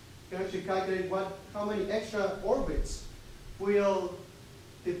 You can actually calculate how many extra orbits will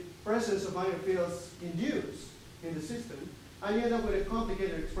the presence of minor fields induce in the system, and you end up with a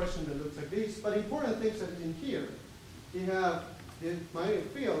complicated expression that looks like this. But important things that in here, you have the minor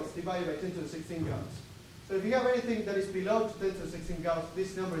fields divided by 10 to the 16 Gauss. So if you have anything that is below 10 to the 16 Gauss,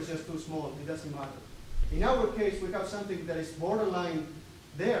 this number is just too small. It doesn't matter. In our case, we have something that is borderline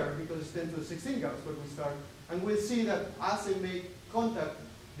there because it's 10 to the 16 Gauss where we start. And we'll see that as they make contact,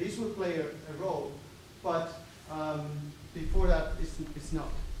 this will play a role. But before that, it's not.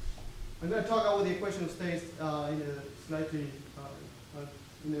 I'm going to talk about the equation of states in a slightly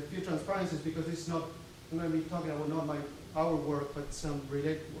in a few transparencies because it's not. I'm going to be talking about not our work, but some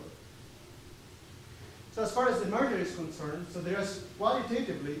related work. So as far as the merger is concerned, so there's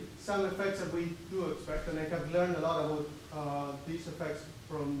qualitatively some effects that we do expect, and I have learned a lot about these effects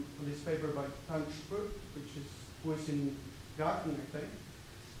from this paper by Hank Spur, who is in Gartner, I think.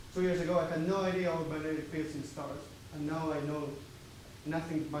 2 years ago, I had no idea about magnetic fields in stars, and now I know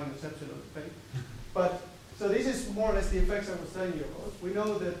nothing minus epsilon, okay? But, so this is more or less the effects I was telling you about. We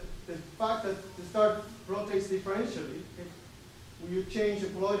know that the fact that the star rotates differentially, if you change the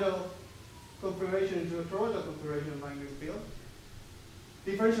colloidal configuration into a toroidal configuration of magnetic field,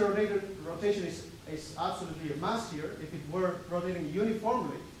 differential rotation is absolutely a must here. If it were rotating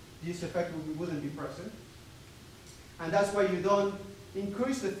uniformly, this effect wouldn't be present. And that's why you don't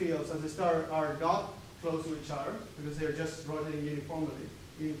increase the fields as the stars are not close to each other, because they're just rotating uniformly.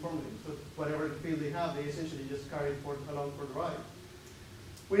 So whatever the field they have, they essentially just carry it along for the ride.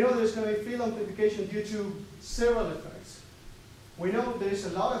 We know there's going to be field amplification due to several effects. We know there's a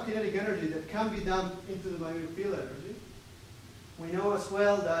lot of kinetic energy that can be dumped into the magnetic field energy. We know as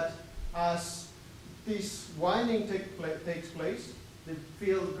well that as this winding takes place, the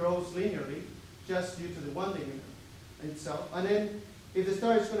field grows linearly just due to the winding itself. And then if the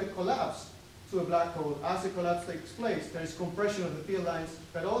star is going to collapse to a black hole, as the collapse takes place, there is compression of the field lines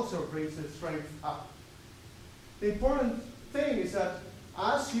that also brings the strength up. The important thing is that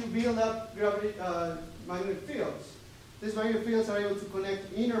as you build up magnetic fields, these magnetic fields are able to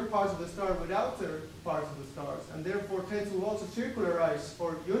connect inner parts of the star with outer parts of the stars, and therefore tend to also circularize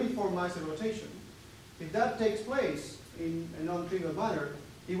or uniformize the rotation. If that takes place in a non-trivial manner,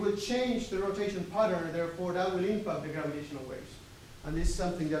 it will change the rotation pattern, and therefore that will impact the gravitational waves. And this is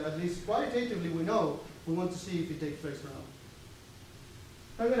something that at least qualitatively we know, we want to see if it takes place or not.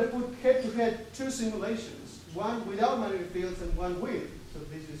 I'm going to put head-to-head two simulations, one without magnetic fields and one with. So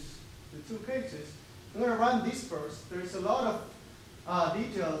this is the two cases. I'm going to run this first. There's a lot of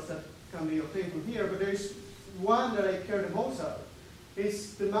details that can be obtained from here, but there's one that I care the most about.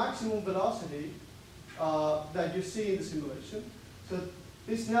 It's the maximum velocity that you see in the simulation. So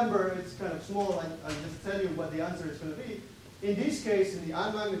this number is kind of small, and I'll just tell you what the answer is going to be. In this case, in the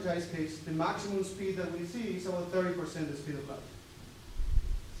unmagnetized case, the maximum speed that we see is about 30% the speed of light.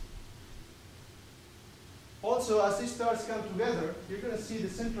 Also, as these stars come together, you're going to see the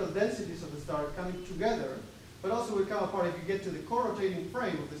central densities of the star coming together, but also will come apart. If you get to the co-rotating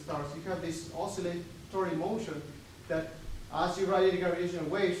frame of the stars, you have this oscillatory motion that as you radiate gravitational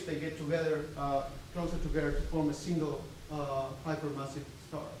waves, they get together, closer together to form a single hypermassive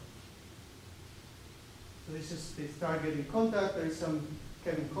star. So this is the star getting contact. There is some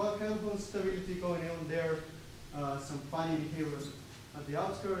Kelvin stability going on there, some funny behavior at the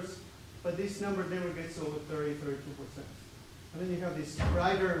outskirts. But this number never gets over 30, 32%. And then you have these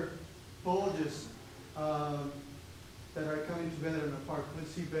brighter bulges that are coming together and apart. We'll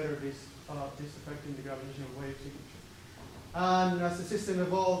see better this effect in the gravitational wave signature. And as the system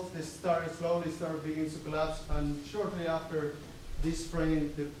evolves, the star slowly begins to collapse, and shortly after this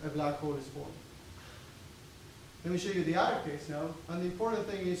frame, a black hole is formed. Let me show you the other case now. And the important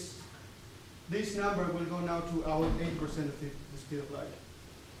thing is this number will go now to about 8% of the speed of light.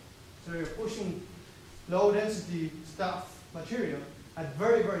 So you're pushing low density stuff, material, at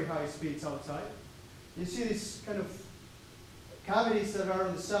very, very high speeds outside. You see these kind of cavities that are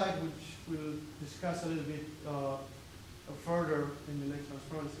on the side, which we'll discuss a little bit further in the next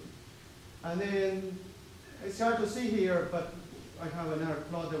transparency. And then it's hard to see here, but I have another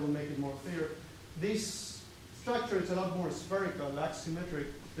plot that will make it more clear. This structure is a lot more spherical, axisymmetric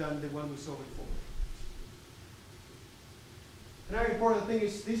than the one we saw before. Another important thing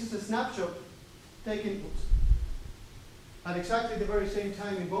is this is a snapshot taken at exactly the very same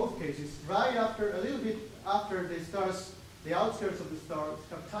time in both cases, right after, a little bit after the stars the outskirts of the stars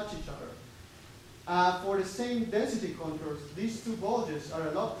touch each other. For the same density contours, these two bulges are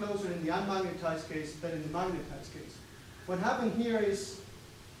a lot closer in the unmagnetized case than in the magnetized case. What happened here is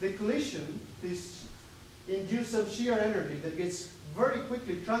the collision, this induced some shear energy that gets very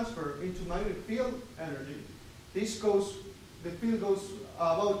quickly transferred into magnetic field energy. This goes, the field goes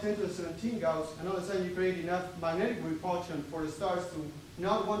about 10 to the 17 Gauss, and all of a sudden you create enough magnetic repulsion for the stars to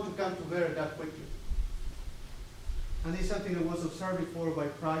not want to come together that quickly. And this is something that was observed before by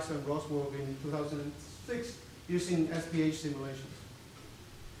Price and Roswell in 2006 using SPH simulations.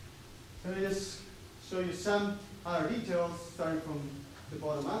 So let me just show you some other details starting from the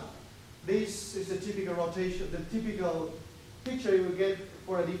bottom up. This is the typical rotation, the typical picture you will get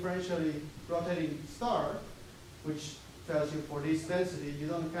for a differentially rotating star, which tells you for this density, you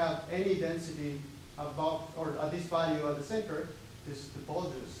don't have any density above or at this value at the center. This is the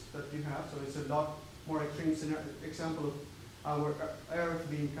bulges that you have, so it's a lot more extreme example of our Earth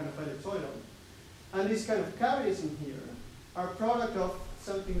being kind of ellipsoidal. And these kind of cavities in here are a product of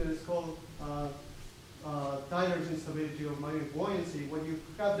something that is called Tyler's instability or magnetic buoyancy. What you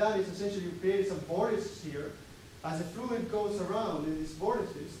have done is essentially you create some vortices here. As the fluid goes around in these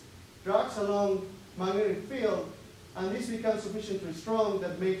vortices, drags along magnetic field, and this becomes sufficiently strong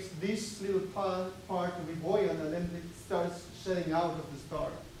that makes this little part to be buoyant, and then it starts shedding out of the star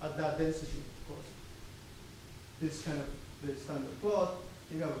at that density, of course. This kind of the standard plot.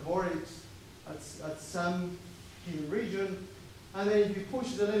 You have a vortex at some given region, and then if you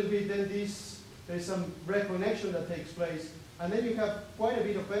push it a little bit, then there's some reconnection that takes place, and then you have quite a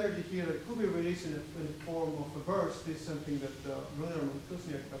bit of energy here that could be released in the form of a burst. This is something that Ruderman and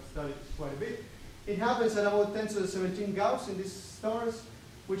Kuzniak have studied quite a bit. It happens at about 10 to the 17 Gauss in these stars,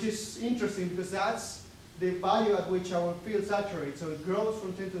 which is interesting because that's the value at which our field saturates. So it grows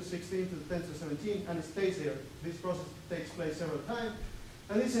from 10 to the 16 to the 10 to the 17, and it stays there. This process takes place several times.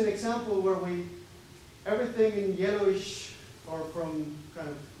 And this is an example where everything in yellowish or from kind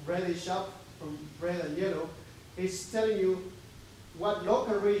of reddish up, from red and yellow, is telling you what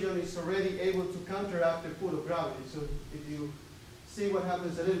local region is already able to counteract the pull of gravity. So if you see what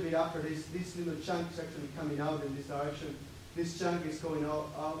happens a little bit after this little chunk is actually coming out in this direction. This chunk is going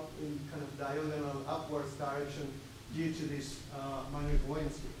out in kind of diagonal upwards direction due to this magnetic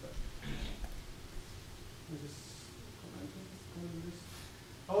buoyancy effect.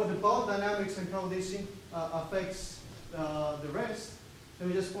 How the bulk dynamics and how this affects the rest. Let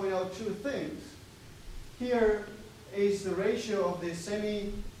me just point out two things. Here is the ratio of the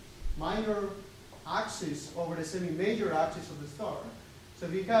semi-minor axis over the semi-major axis of the star. So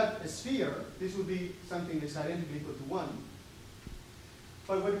if you had a sphere, this would be something that's identically equal to 1.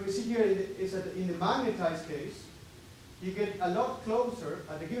 But what we see here is that in the magnetized case, you get a lot closer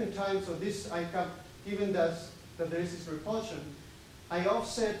at a given time. So this I have, given that there is this repulsion, I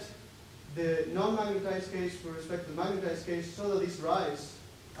offset the non-magnetized case with respect to the magnetized case so that this rise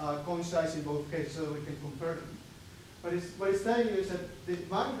coincides in both cases so that we can compare them. But what it's telling you is that the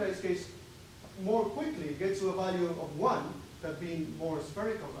magnetized case more quickly gets to a value of 1, that being more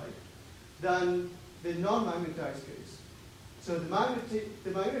spherical-like, than the non-magnetized case. So the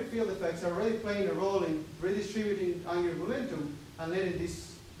magnetic field effects are already playing a role in redistributing angular momentum and letting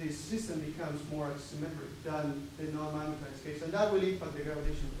this system becomes more symmetric than the non-magnetized case, and that will impact the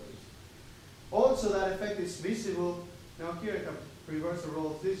gravitational waves. Also, that effect is visible. Now here I have reversed the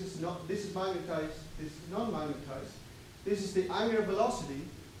roles. This is magnetized. This is non-magnetized. This is the angular velocity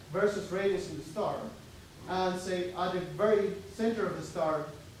versus radius in the star, and say at the very center of the star,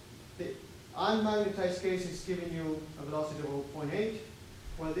 the unmagnetized case is giving you a velocity of 0.8,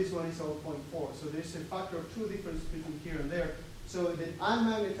 while this one is 0.4. So there's a factor of 2 difference between here and there. So the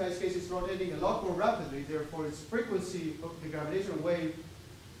unmagnetized case is rotating a lot more rapidly, therefore its frequency of the gravitational wave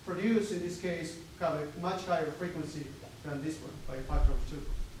produced in this case have a much higher frequency than this one by a factor of 2.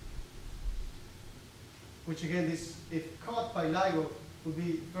 Which again, this, if caught by LIGO, would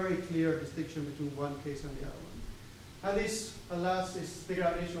be very clear distinction between one case and the other one. And this, alas, is the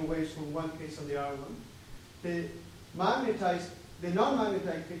gravitational waves from one case and the other one. The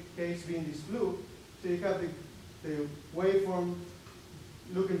non-magnetized case being this blue, so you have the waveform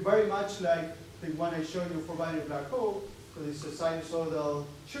looking very much like the one I showed you for binary black hole. So it's a sinusoidal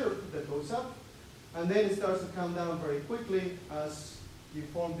chirp that goes up, and then it starts to come down very quickly as you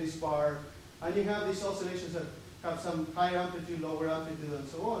form this bar, and you have these oscillations that have some higher amplitude, lower amplitude, and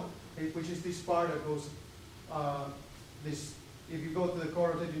so on, which is this bar that goes, if you go to the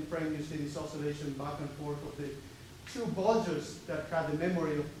co-rotating frame, you see this oscillation back and forth of the two bulges that have the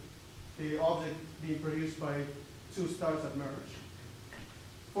memory of the object being produced by two stars that merge.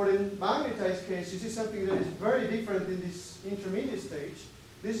 For the magnetized case, you see something that is very different in this intermediate stage.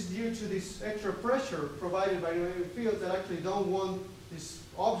 This is due to this extra pressure provided by the magnetic field that actually don't want this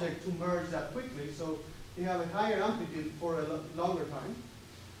object to merge that quickly. So you have a higher amplitude for a longer time.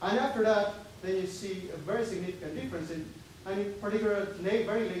 And after that, then you see a very significant difference. And in particular,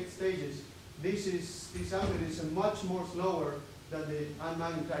 very late stages, this amplitude is much more slower than the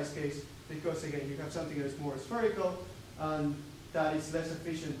unmagnetized case because, again, you have something that is more spherical and that is less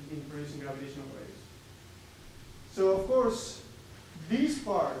efficient in producing gravitational waves. So, of course, this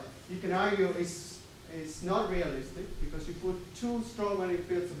part, you can argue, is not realistic because you put two strong magnetic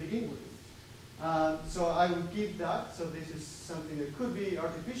fields to begin with. So I would give that. So this is something that could be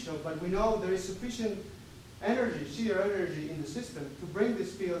artificial, but we know there is sufficient energy, shear energy in the system to bring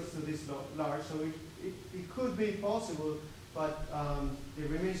these fields to this large. So it could be possible, but it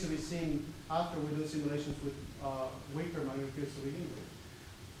remains to be seen after we do simulations with weaker magnetic fields to begin with.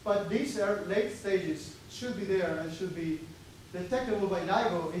 But these late stages should be there and should be detectable by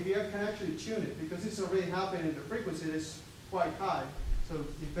LIGO if you can actually tune it, because it's already happening. The frequency is quite high. So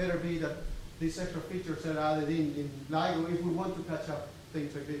it better be that these extra features are added in LIGO if we want to catch up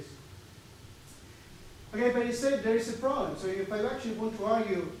things like this. Okay, but you said there is a problem. So if I actually want to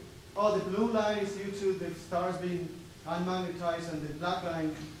argue, oh, the blue line is due to the stars being unmagnetized and the black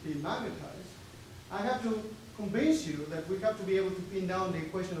line being magnetized, I have to convince you that we have to be able to pin down the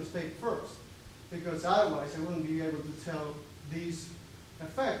equation of state first, because otherwise I wouldn't be able to tell these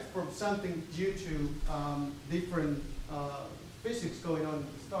effects from something due to different physics going on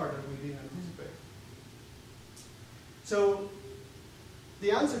at the start that we didn't anticipate. So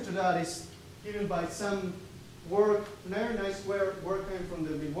the answer to that is given by some work, very nice work coming from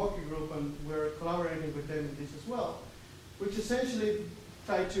the Milwaukee group, and we're collaborating with them in this as well, which essentially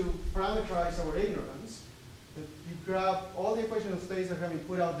try to parameterize our ignorance. That you grab all the equation of states that have been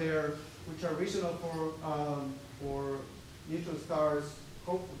put out there, which are reasonable for neutron stars,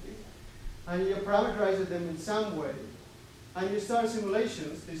 hopefully, and you parameterize them in some way. And you start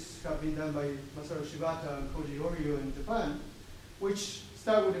simulations. These have been done by Masaru Shibata and Koji Oryu in Japan, which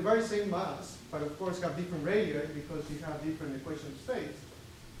start with the very same mass, but of course have different radii because you have different equation of states.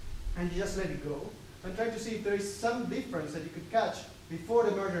 And you just let it go and try to see if there is some difference that you could catch before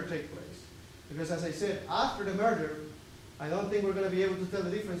the merger takes place. Because as I said, after the merger, I don't think we're going to be able to tell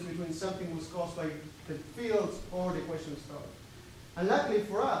the difference between something that was caused by the fields or the equation of stars. And luckily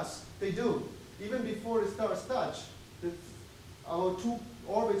for us, they do. Even before the stars touch, our two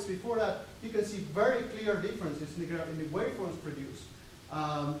orbits before that, you can see very clear differences in the waveforms produced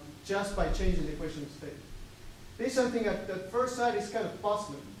just by changing the equation of state. This is something at first sight is kind of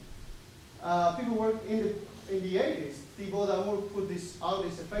puzzling. People work in the 80s. Steve Oda put this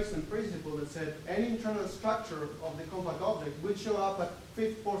effacement principle that said any internal structure of the compact object will show up at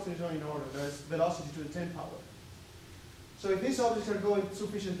 5th position in order. That's velocity to the 10th power. So if these objects are going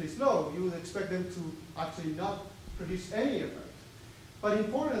sufficiently slow, you would expect them to actually not produce any effect. But the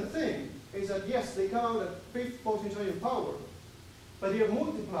important thing is that yes, they come out at 5th position power, but they are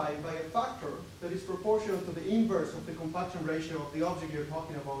multiplied by a factor that is proportional to the inverse of the compaction ratio of the object you're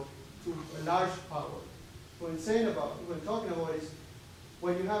talking about to a large power. What we're talking about is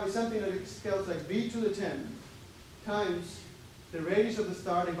when you have something that scales like b to the 10 times the radius of the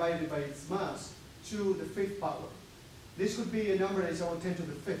star divided by its mass to the 5th power. This would be a number that is about 10 to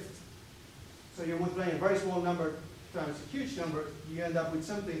the 5th. So you're multiplying a very small number times a huge number, you end up with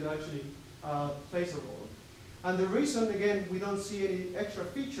something that actually plays a role. And the reason, again, we don't see any extra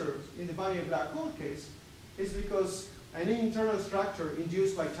features in the binary black hole case is because any internal structure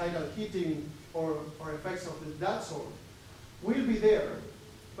induced by tidal heating or effects of that sort will be there,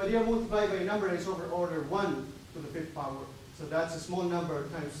 but they are multiplied by a number that is over order 1 to the 5th power. So that's a small number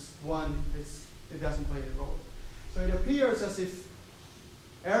times 1, it doesn't play a role. So it appears as if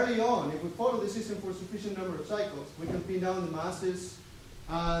early on, if we follow the system for a sufficient number of cycles, we can pin down the masses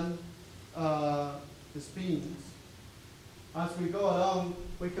and the spins. As we go along,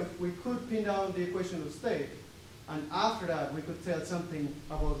 we could pin down the equation of state, and after that, we could tell something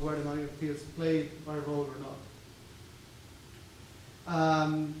about where the magnetic fields played a role or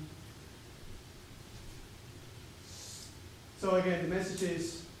not. So again, the message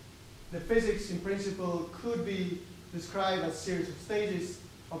is the physics in principle could be described as a series of stages,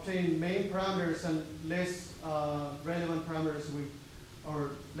 obtaining main parameters and less relevant parameters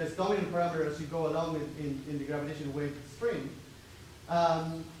or less dominant parameters as you go along in the gravitational wave stream.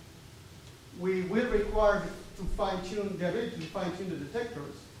 We will require to fine-tune the ability to fine-tune the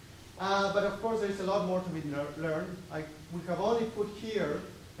detectors. But of course, there's a lot more to be learned. We have only put here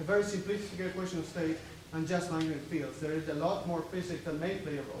a very simplistic equation of state and just magnetic fields. There is a lot more physics that may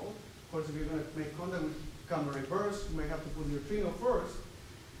play a role. Of course, if you're going to make contact with gamma ray bursts, you may have to put neutrino first.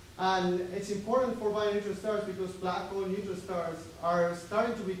 And it's important for binary neutron stars because black hole neutron stars are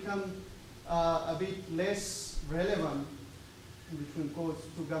starting to become a bit less relevant, between quotes,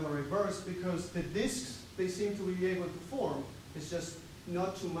 to gamma ray bursts because the disks they seem to be able to form is just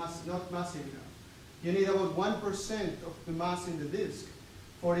not massive enough. You need about 1% of the mass in the disk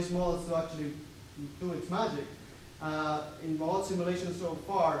for these models to actually do its magic. In all simulations so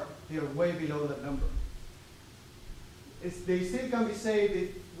far, they are way below that number. They still can be saved if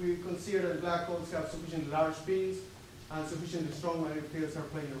we consider that black holes have sufficiently large spins and sufficiently strong magnetic fields are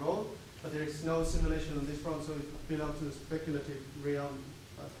playing a role, but there is no simulation on this front, so it belongs to the speculative realm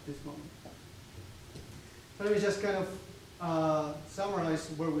at this moment. So let me just kind of summarize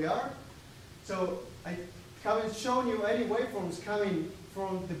where we are. So I haven't shown you any waveforms coming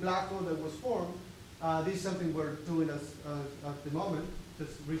from the black hole that was formed. This is something we're doing at the moment,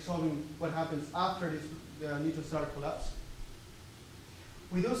 just resolving what happens after this neutron star collapse.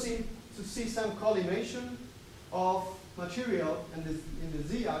 We do seem to see some collimation of material in the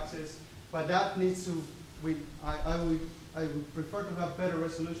z-axis, but that needs to, I would prefer to have better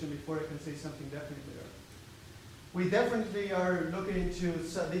resolution before I can say something definite there. We definitely are looking into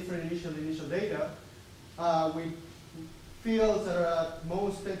different initial data. We fields that are at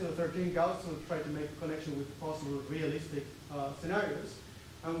most 10 to the 13 Gauss to try to make a connection with possible realistic scenarios.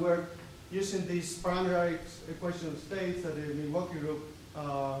 And we're using these parametric equation of states that the Milwaukee group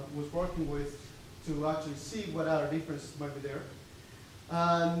was working with to actually see what other differences might be there.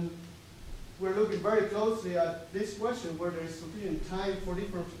 And we're looking very closely at this question where there is sufficient time for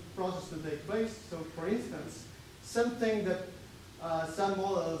different processes to take place. So for instance, something that some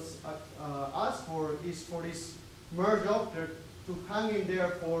models ask for is for this merge object to hang in there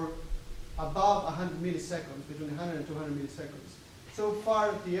for above 100 milliseconds, between 100 and 200 milliseconds. So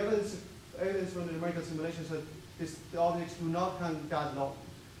far, the evidence from the numerical simulations that the objects do not hang that long,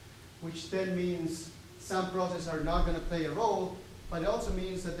 which then means some processes are not going to play a role, but it also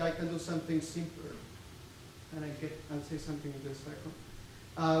means that I can do something simpler. And I'll say something in this spectrum.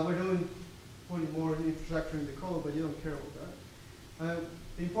 We're putting more infrastructure in the code, but you don't care about that.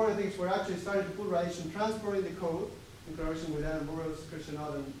 The important thing is we're actually starting to put radiation transport in the code in collaboration with Adam Burrows, Christian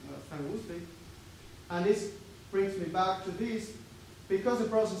Odd, and Stan Wustig. And this brings me back to this. Because the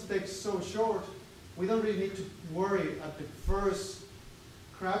process takes so short, we don't really need to worry at the first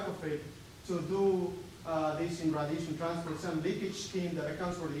crack of it to do this in radiation transport. Some leakage scheme that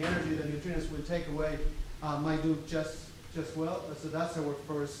accounts for the energy that neutrinos will take away might do just well. So that's our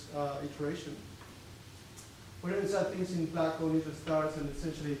first iteration. We're doing some things in black hole neutron stars, and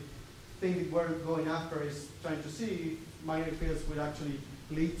essentially the thing that we're going after is trying to see if magnetic fields will actually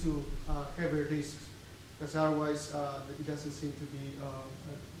lead to heavier disks, because otherwise it doesn't seem to be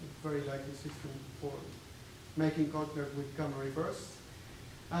a very likely system for making contact with gamma ray bursts.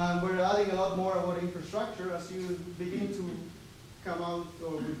 We're adding a lot more about infrastructure as you begin to come out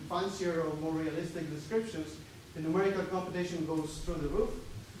with fancier or more realistic descriptions. The numerical computation goes through the roof.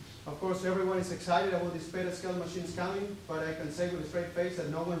 Of course, everyone is excited about these petascale machines coming, but I can say with a straight face that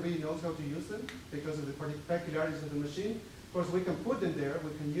no one really knows how to use them because of the peculiarities of the machine. Of course, we can put them there.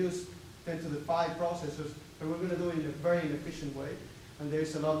 We can use 10 to the 5 processors, but we're going to do it in a very inefficient way. And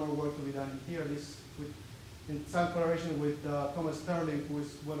there's a lot more work to be done here. This in some collaboration with Thomas Sterling, who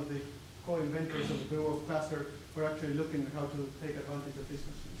is one of the co-inventors of the Blue Wolf cluster. We're actually looking at how to take advantage of these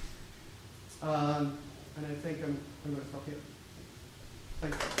machines. And I think I'm going to stop here.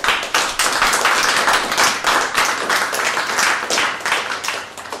 Thank you.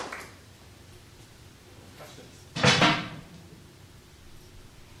 Questions?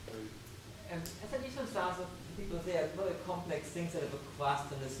 As a neutron stars, people say are very complex things that have a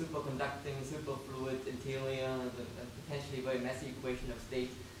crust and a superconducting, superfluid interior, and a potentially very messy equation of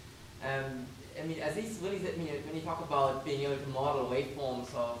state. I mean, as these really, when you talk about being able to model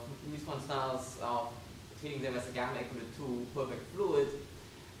waveforms of neutron stars, of treating them as a gamma equal to 2 perfect fluid,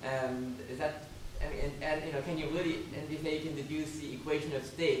 is that, I mean, and you know, can you really, and if you can deduce the equation of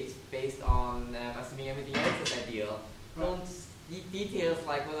states based on assuming everything else is ideal, don't details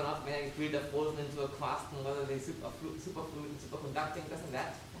like whether or not magnetic field are frozen into a crust and whether they're superfluid and superconducting, doesn't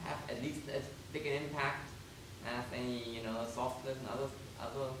that have at least as big an impact as any, you know, softness and other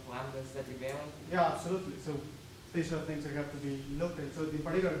parameters that you vary? Yeah, absolutely. So these are things that have to be looked at. So in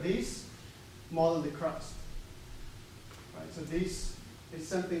particular, these model the crust. Right? So this is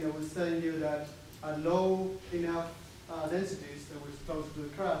something that was telling you that at low enough densities that was close to the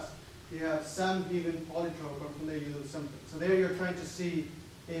crust, you have some given polytrope, and from there you do something. So there you're trying to see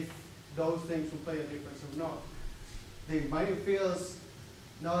if those things will play a difference or not. The minor fields,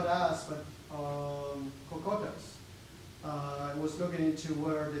 not us, but Kokotas, was looking into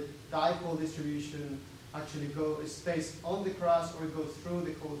where the dipole distribution actually stays on the crust or it goes through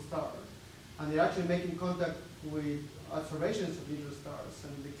the cold star. And they're actually making contact with observations of neutral stars.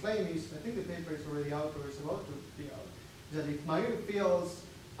 And the claim is, I think the paper is already out or is about to be out, is that if minor fields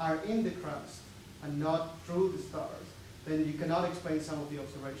are in the crust and not through the stars, then you cannot explain some of the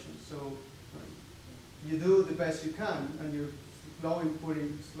observations. So you do the best you can, and you're slowly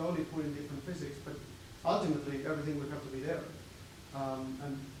putting different physics, but ultimately everything will have to be there.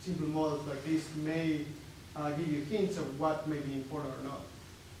 And simple models like this may give you hints of what may be important or not.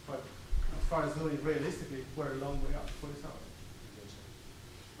 But as far as doing it realistically, we're a long way up for this hour.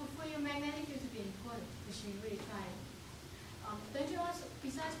 Well, for your magnetic field to be important, which we really try, don't you also,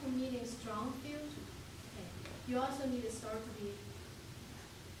 besides from needing strong field, you also need a star to be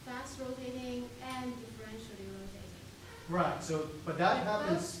fast rotating and differentially rotating. Right, but that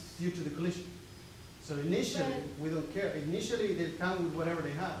happens due to the collision. So initially, we don't care. Initially, they come with whatever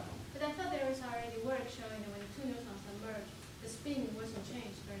they have. But I thought there was already work showing that when the two neutrons merge, the spin wasn't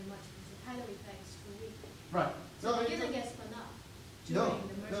changed very much because the tidal effect is too weak. Right. So it doesn't get spun up during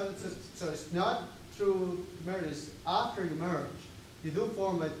the merge. So it's not through merges. After you merge, you do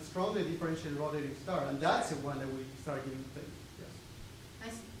form a strongly differentially rotating star, and that's the one that we start giving things. Yes. I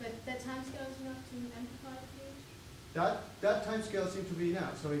see. But that time scale is enough to amplify the field? That time scale seems to be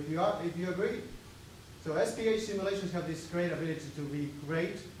enough. So if you agree, so SPH simulations have this great ability to be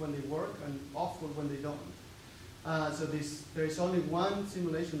great when they work and awful when they don't. So there is only one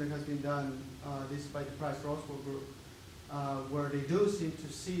simulation that has been done, this by the Price-Roswell group, where they do seem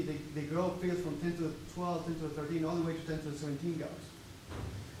to see, they grow fields from 10 to the 12, 10 to the 13, all the way to 10 to the 17 Gauss.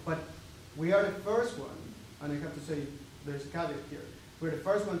 But we are the first one, and I have to say there's a caveat here, we're the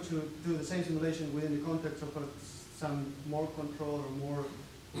first one to do the same simulation within the context of some more control or more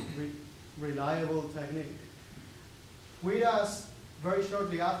reliable technique. We asked very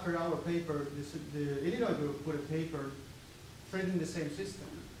shortly after our paper, the Illinois group put a paper treating the same system,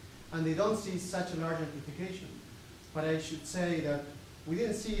 and they don't see such a large amplification. But I should say that we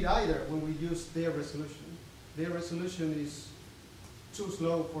didn't see it either when we used their resolution. Their resolution is too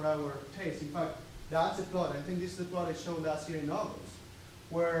slow for our taste. In fact, that's a plot. I think this is the plot I showed last year in August,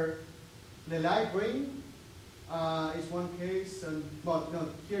 where the light green is one case, and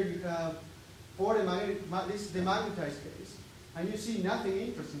here you have for the this is the magnetized case, and you see nothing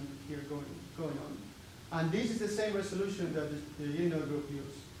interesting here going on. And this is the same resolution that the Illinois group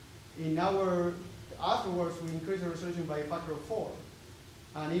used. Afterwards, we increased the resolution by a factor of 4.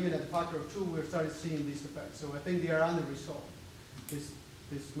 And even at a factor of 2, we're starting seeing these effects. So I think they are under resolved. These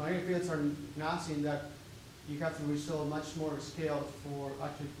minor fields are nasty in that you have to resolve much more scale for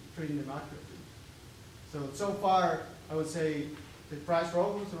actually treating them accurately. So far, I would say the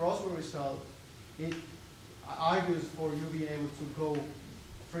Price-Roswell result, it argues for you being able to go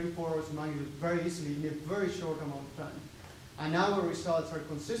 3/4 orders of magnitude very easily in a very short amount of time. And our results are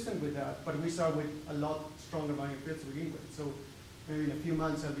consistent with that, but we start with a lot stronger minor fields to begin with. So maybe in a few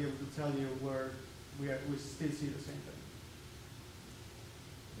months I'll be able to tell you where we still see the same thing.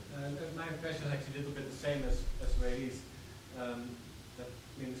 My impression is actually a little bit the same as Rayleigh's.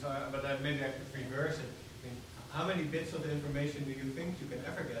 But maybe I could reverse it. I mean, how many bits of information do you think you can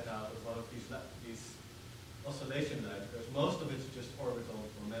ever get out of one of these oscillation lines? Because most of it's just orbital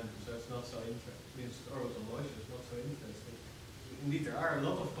momentum, so it's not so interesting. I mean, it's orbital motion, it's not so interesting. Indeed, there are a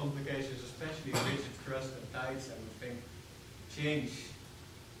lot of complications, especially in rigid crust and tides, I would think, change.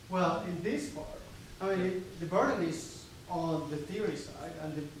 Well, in this part, I mean, the burden is on the theory side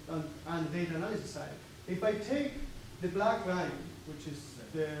and the data analysis side. If I take the black line, which is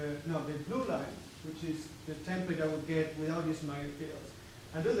the blue line, which is the template I would get without using minor fields,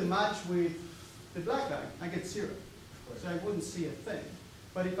 and do the match with the black line, I get 0. So I wouldn't see a thing.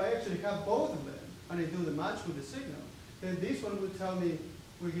 But if I actually have both of them, and I do the match with the signal, then this one will tell me,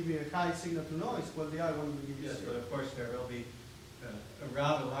 will give me a high signal to noise, while the other one will give you 0. Yes, but of course there will be a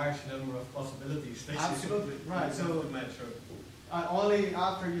rather large number of possibilities. Absolutely, right. So only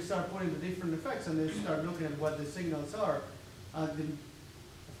after you start putting the different effects and then you start looking at what the signals are, then,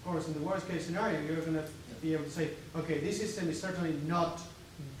 of course, in the worst case scenario, you're going to be able to say, okay, this system is certainly not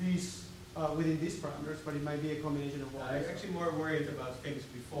this within these parameters, but it might be a combination of all. I'm actually more worried about things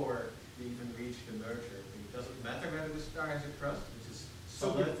before we even reach the merger. It doesn't matter whether the star has a crust, which is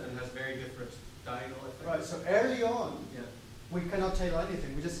solid and has very different tidal effects. Right, so early on, we cannot tell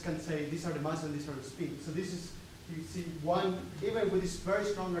anything. We just can say these are the masses and these are the speeds. So this is, you see, one, even with this very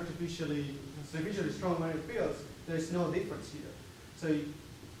strong artificially strong minor fields, there is no difference here. So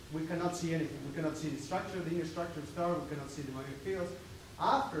we cannot see anything. We cannot see the structure, the inner structure of the star, we cannot see the magnetic fields.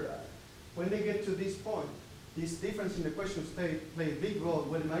 After that, when they get to this point, this difference in the equation of state play a big role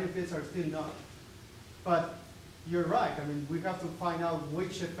when the magnetic fields are still not. But you're right, I mean, we have to find out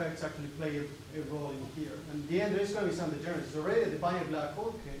which effects actually play a role in here. And in the end, there's going to be some degeneracy. Already the binary black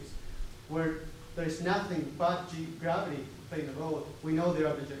hole case, where there's nothing but gravity playing a role, we know there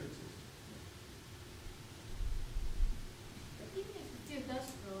are degeneracies. But even if the field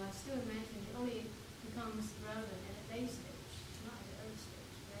does grow, I still imagine it only becomes relevant at a late stage, not at the early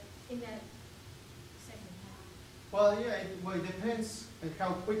stage, right? In that second half. Well, yeah, it depends on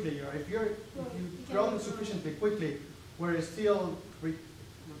how quickly you are. If you grow sufficiently quickly, where it still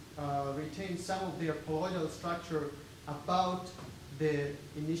retains some of their colloidal structure about the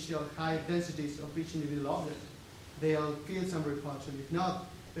initial high densities of each individual object, they'll feel some repulsion. If not,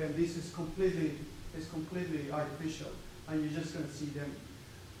 then this is completely artificial, and you're just going to see them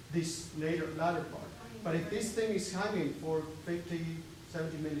this latter part. But if this thing is hanging for 50,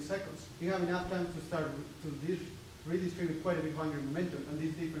 70 milliseconds, you have enough time to start to redistribute quite a bit higher momentum, and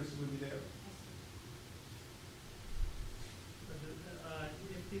these differences will be there.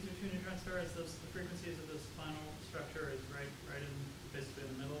 If these are 2 neutron stars, the frequencies of this final structure is right in basically in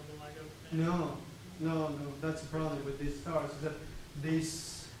the middle of the LIGO? No, that's the problem with these stars, is that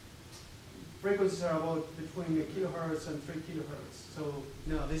these frequencies are about between a kilohertz and 3 kilohertz. So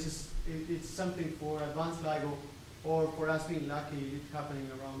no, it's something for advanced LIGO, or for us being lucky, it's happening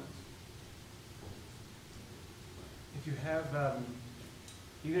around us. If you have,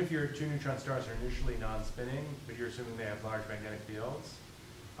 even if your 2 neutron stars are initially non-spinning, but you're assuming they have large magnetic fields,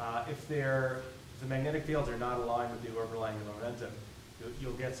 if the magnetic fields are not aligned with the orbital angular momentum,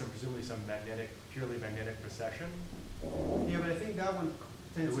 you'll get presumably some purely magnetic precession. Yeah, but I think that one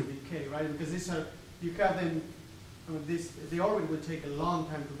tends to decay, right? Because you have them, the orbit would take a long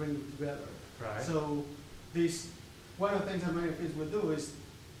time to bring them together. Right. So one of the things that magnetic fields will do is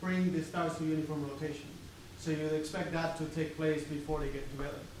bring the stars to uniform rotation. So you'd expect that to take place before they get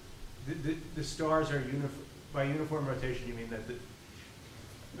together. The stars are by uniform rotation, you mean that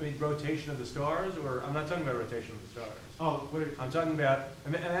rotation of the stars, or I'm not talking about rotation of the stars. Oh, I'm talking about,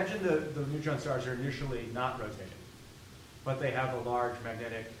 imagine the neutron stars are initially not rotating, but they have a large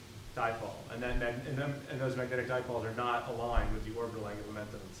magnetic dipole, and those magnetic dipoles are not aligned with the orbital angular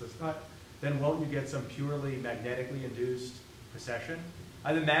momentum of the system. Right. Then won't you get some purely magnetically induced precession?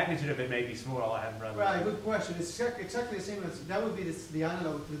 The magnitude of it may be small. I haven't run. Right, good question. It's exactly the same as that would be the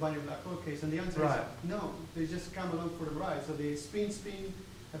analog to the binary black hole case, and the answer is no. They just come along for the ride. So the spin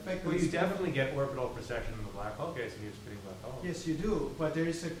effect. Well, you definitely get orbital precession in the black hole case when you're spinning black holes. Yes, you do. But there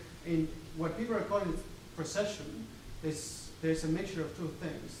is in what people are calling precession, there's a mixture of 2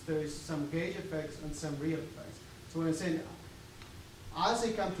 things. There is some gauge effects and some real effects. So when I'm saying, as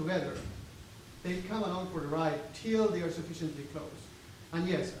they come together, they come along for the ride till they are sufficiently close. And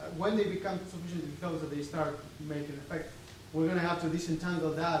yes, when they become sufficiently close that they start making effect, we're going to have to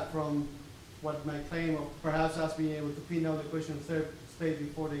disentangle that from what my claim of perhaps us being able to pin down the equation of state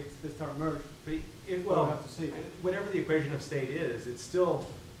before they start merging. But We'll have to see. Whatever the equation of state is, it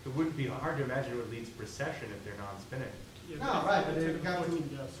wouldn't be hard to imagine it would lead to precession if they're non-spinning. Yeah, No, right, but they if have to.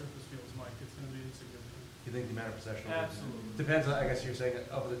 surface fields, Mike, it's going to be insignificant. You think the amount of precession? Absolutely. Depends on, I guess you're saying,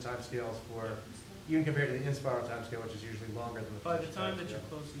 over the time scales for, even compared to the in-spiral time scale, which is usually longer than the By the precession time time that you're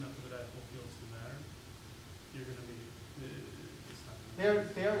scale. close enough to the dipole fields to matter, you're going to be, it's not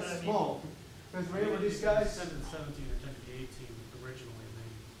They are But I mean, small. Because remember these guys, 10 to the 17 or 10 to the 18 originally,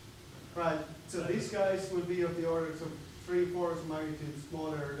 maybe. right? So these guys will be of the order of 3/4 magnitude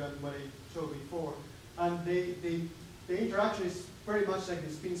smaller than what I showed before, and the interaction is very much like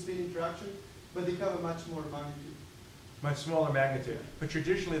the spin-spin interaction, but they have a much more magnitude. Much smaller magnitude. But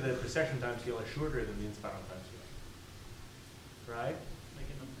traditionally, the precession time scale is shorter than the in-spiral time scale. Right? Like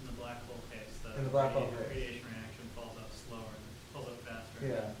in the black hole case, In the black hole case. radiation reaction falls up slower and pulls up faster.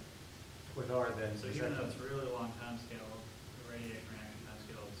 Yeah. With R then. So even though it's a really long time scale, the radiation reaction time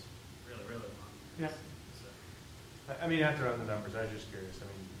scale is really, really long. Yeah. So, I mean, you have to run the numbers. I was just curious.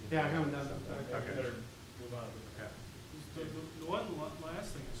 Yeah, I haven't done that. Okay. Better move on. Okay. The one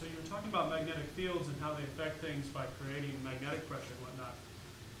last thing, so you were talking about magnetic fields and how they affect things by creating magnetic pressure and whatnot.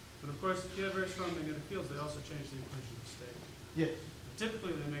 But of course, if you have very strong magnetic fields, they also change the equation of state. Yes.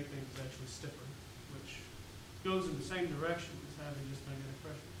 Typically, they make things actually stiffer, which goes in the same direction as having just magnetic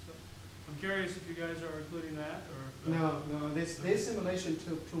pressure. So I'm curious if you guys are including that, or if, No. This simulation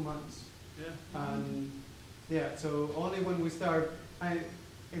took 2 months. Yeah. Yeah. So only when we start,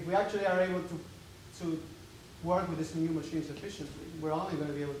 if we actually are able to work with these new machines efficiently, we're only going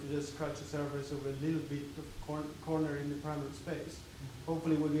to be able to just scratch the surface of a little bit of corner in the primary space.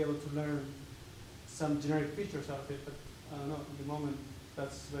 hopefully we'll be able to learn some generic features out of it, but I don't know, at the moment,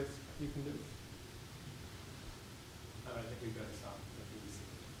 that's what you can do. I think we've got to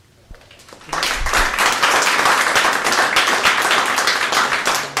stop.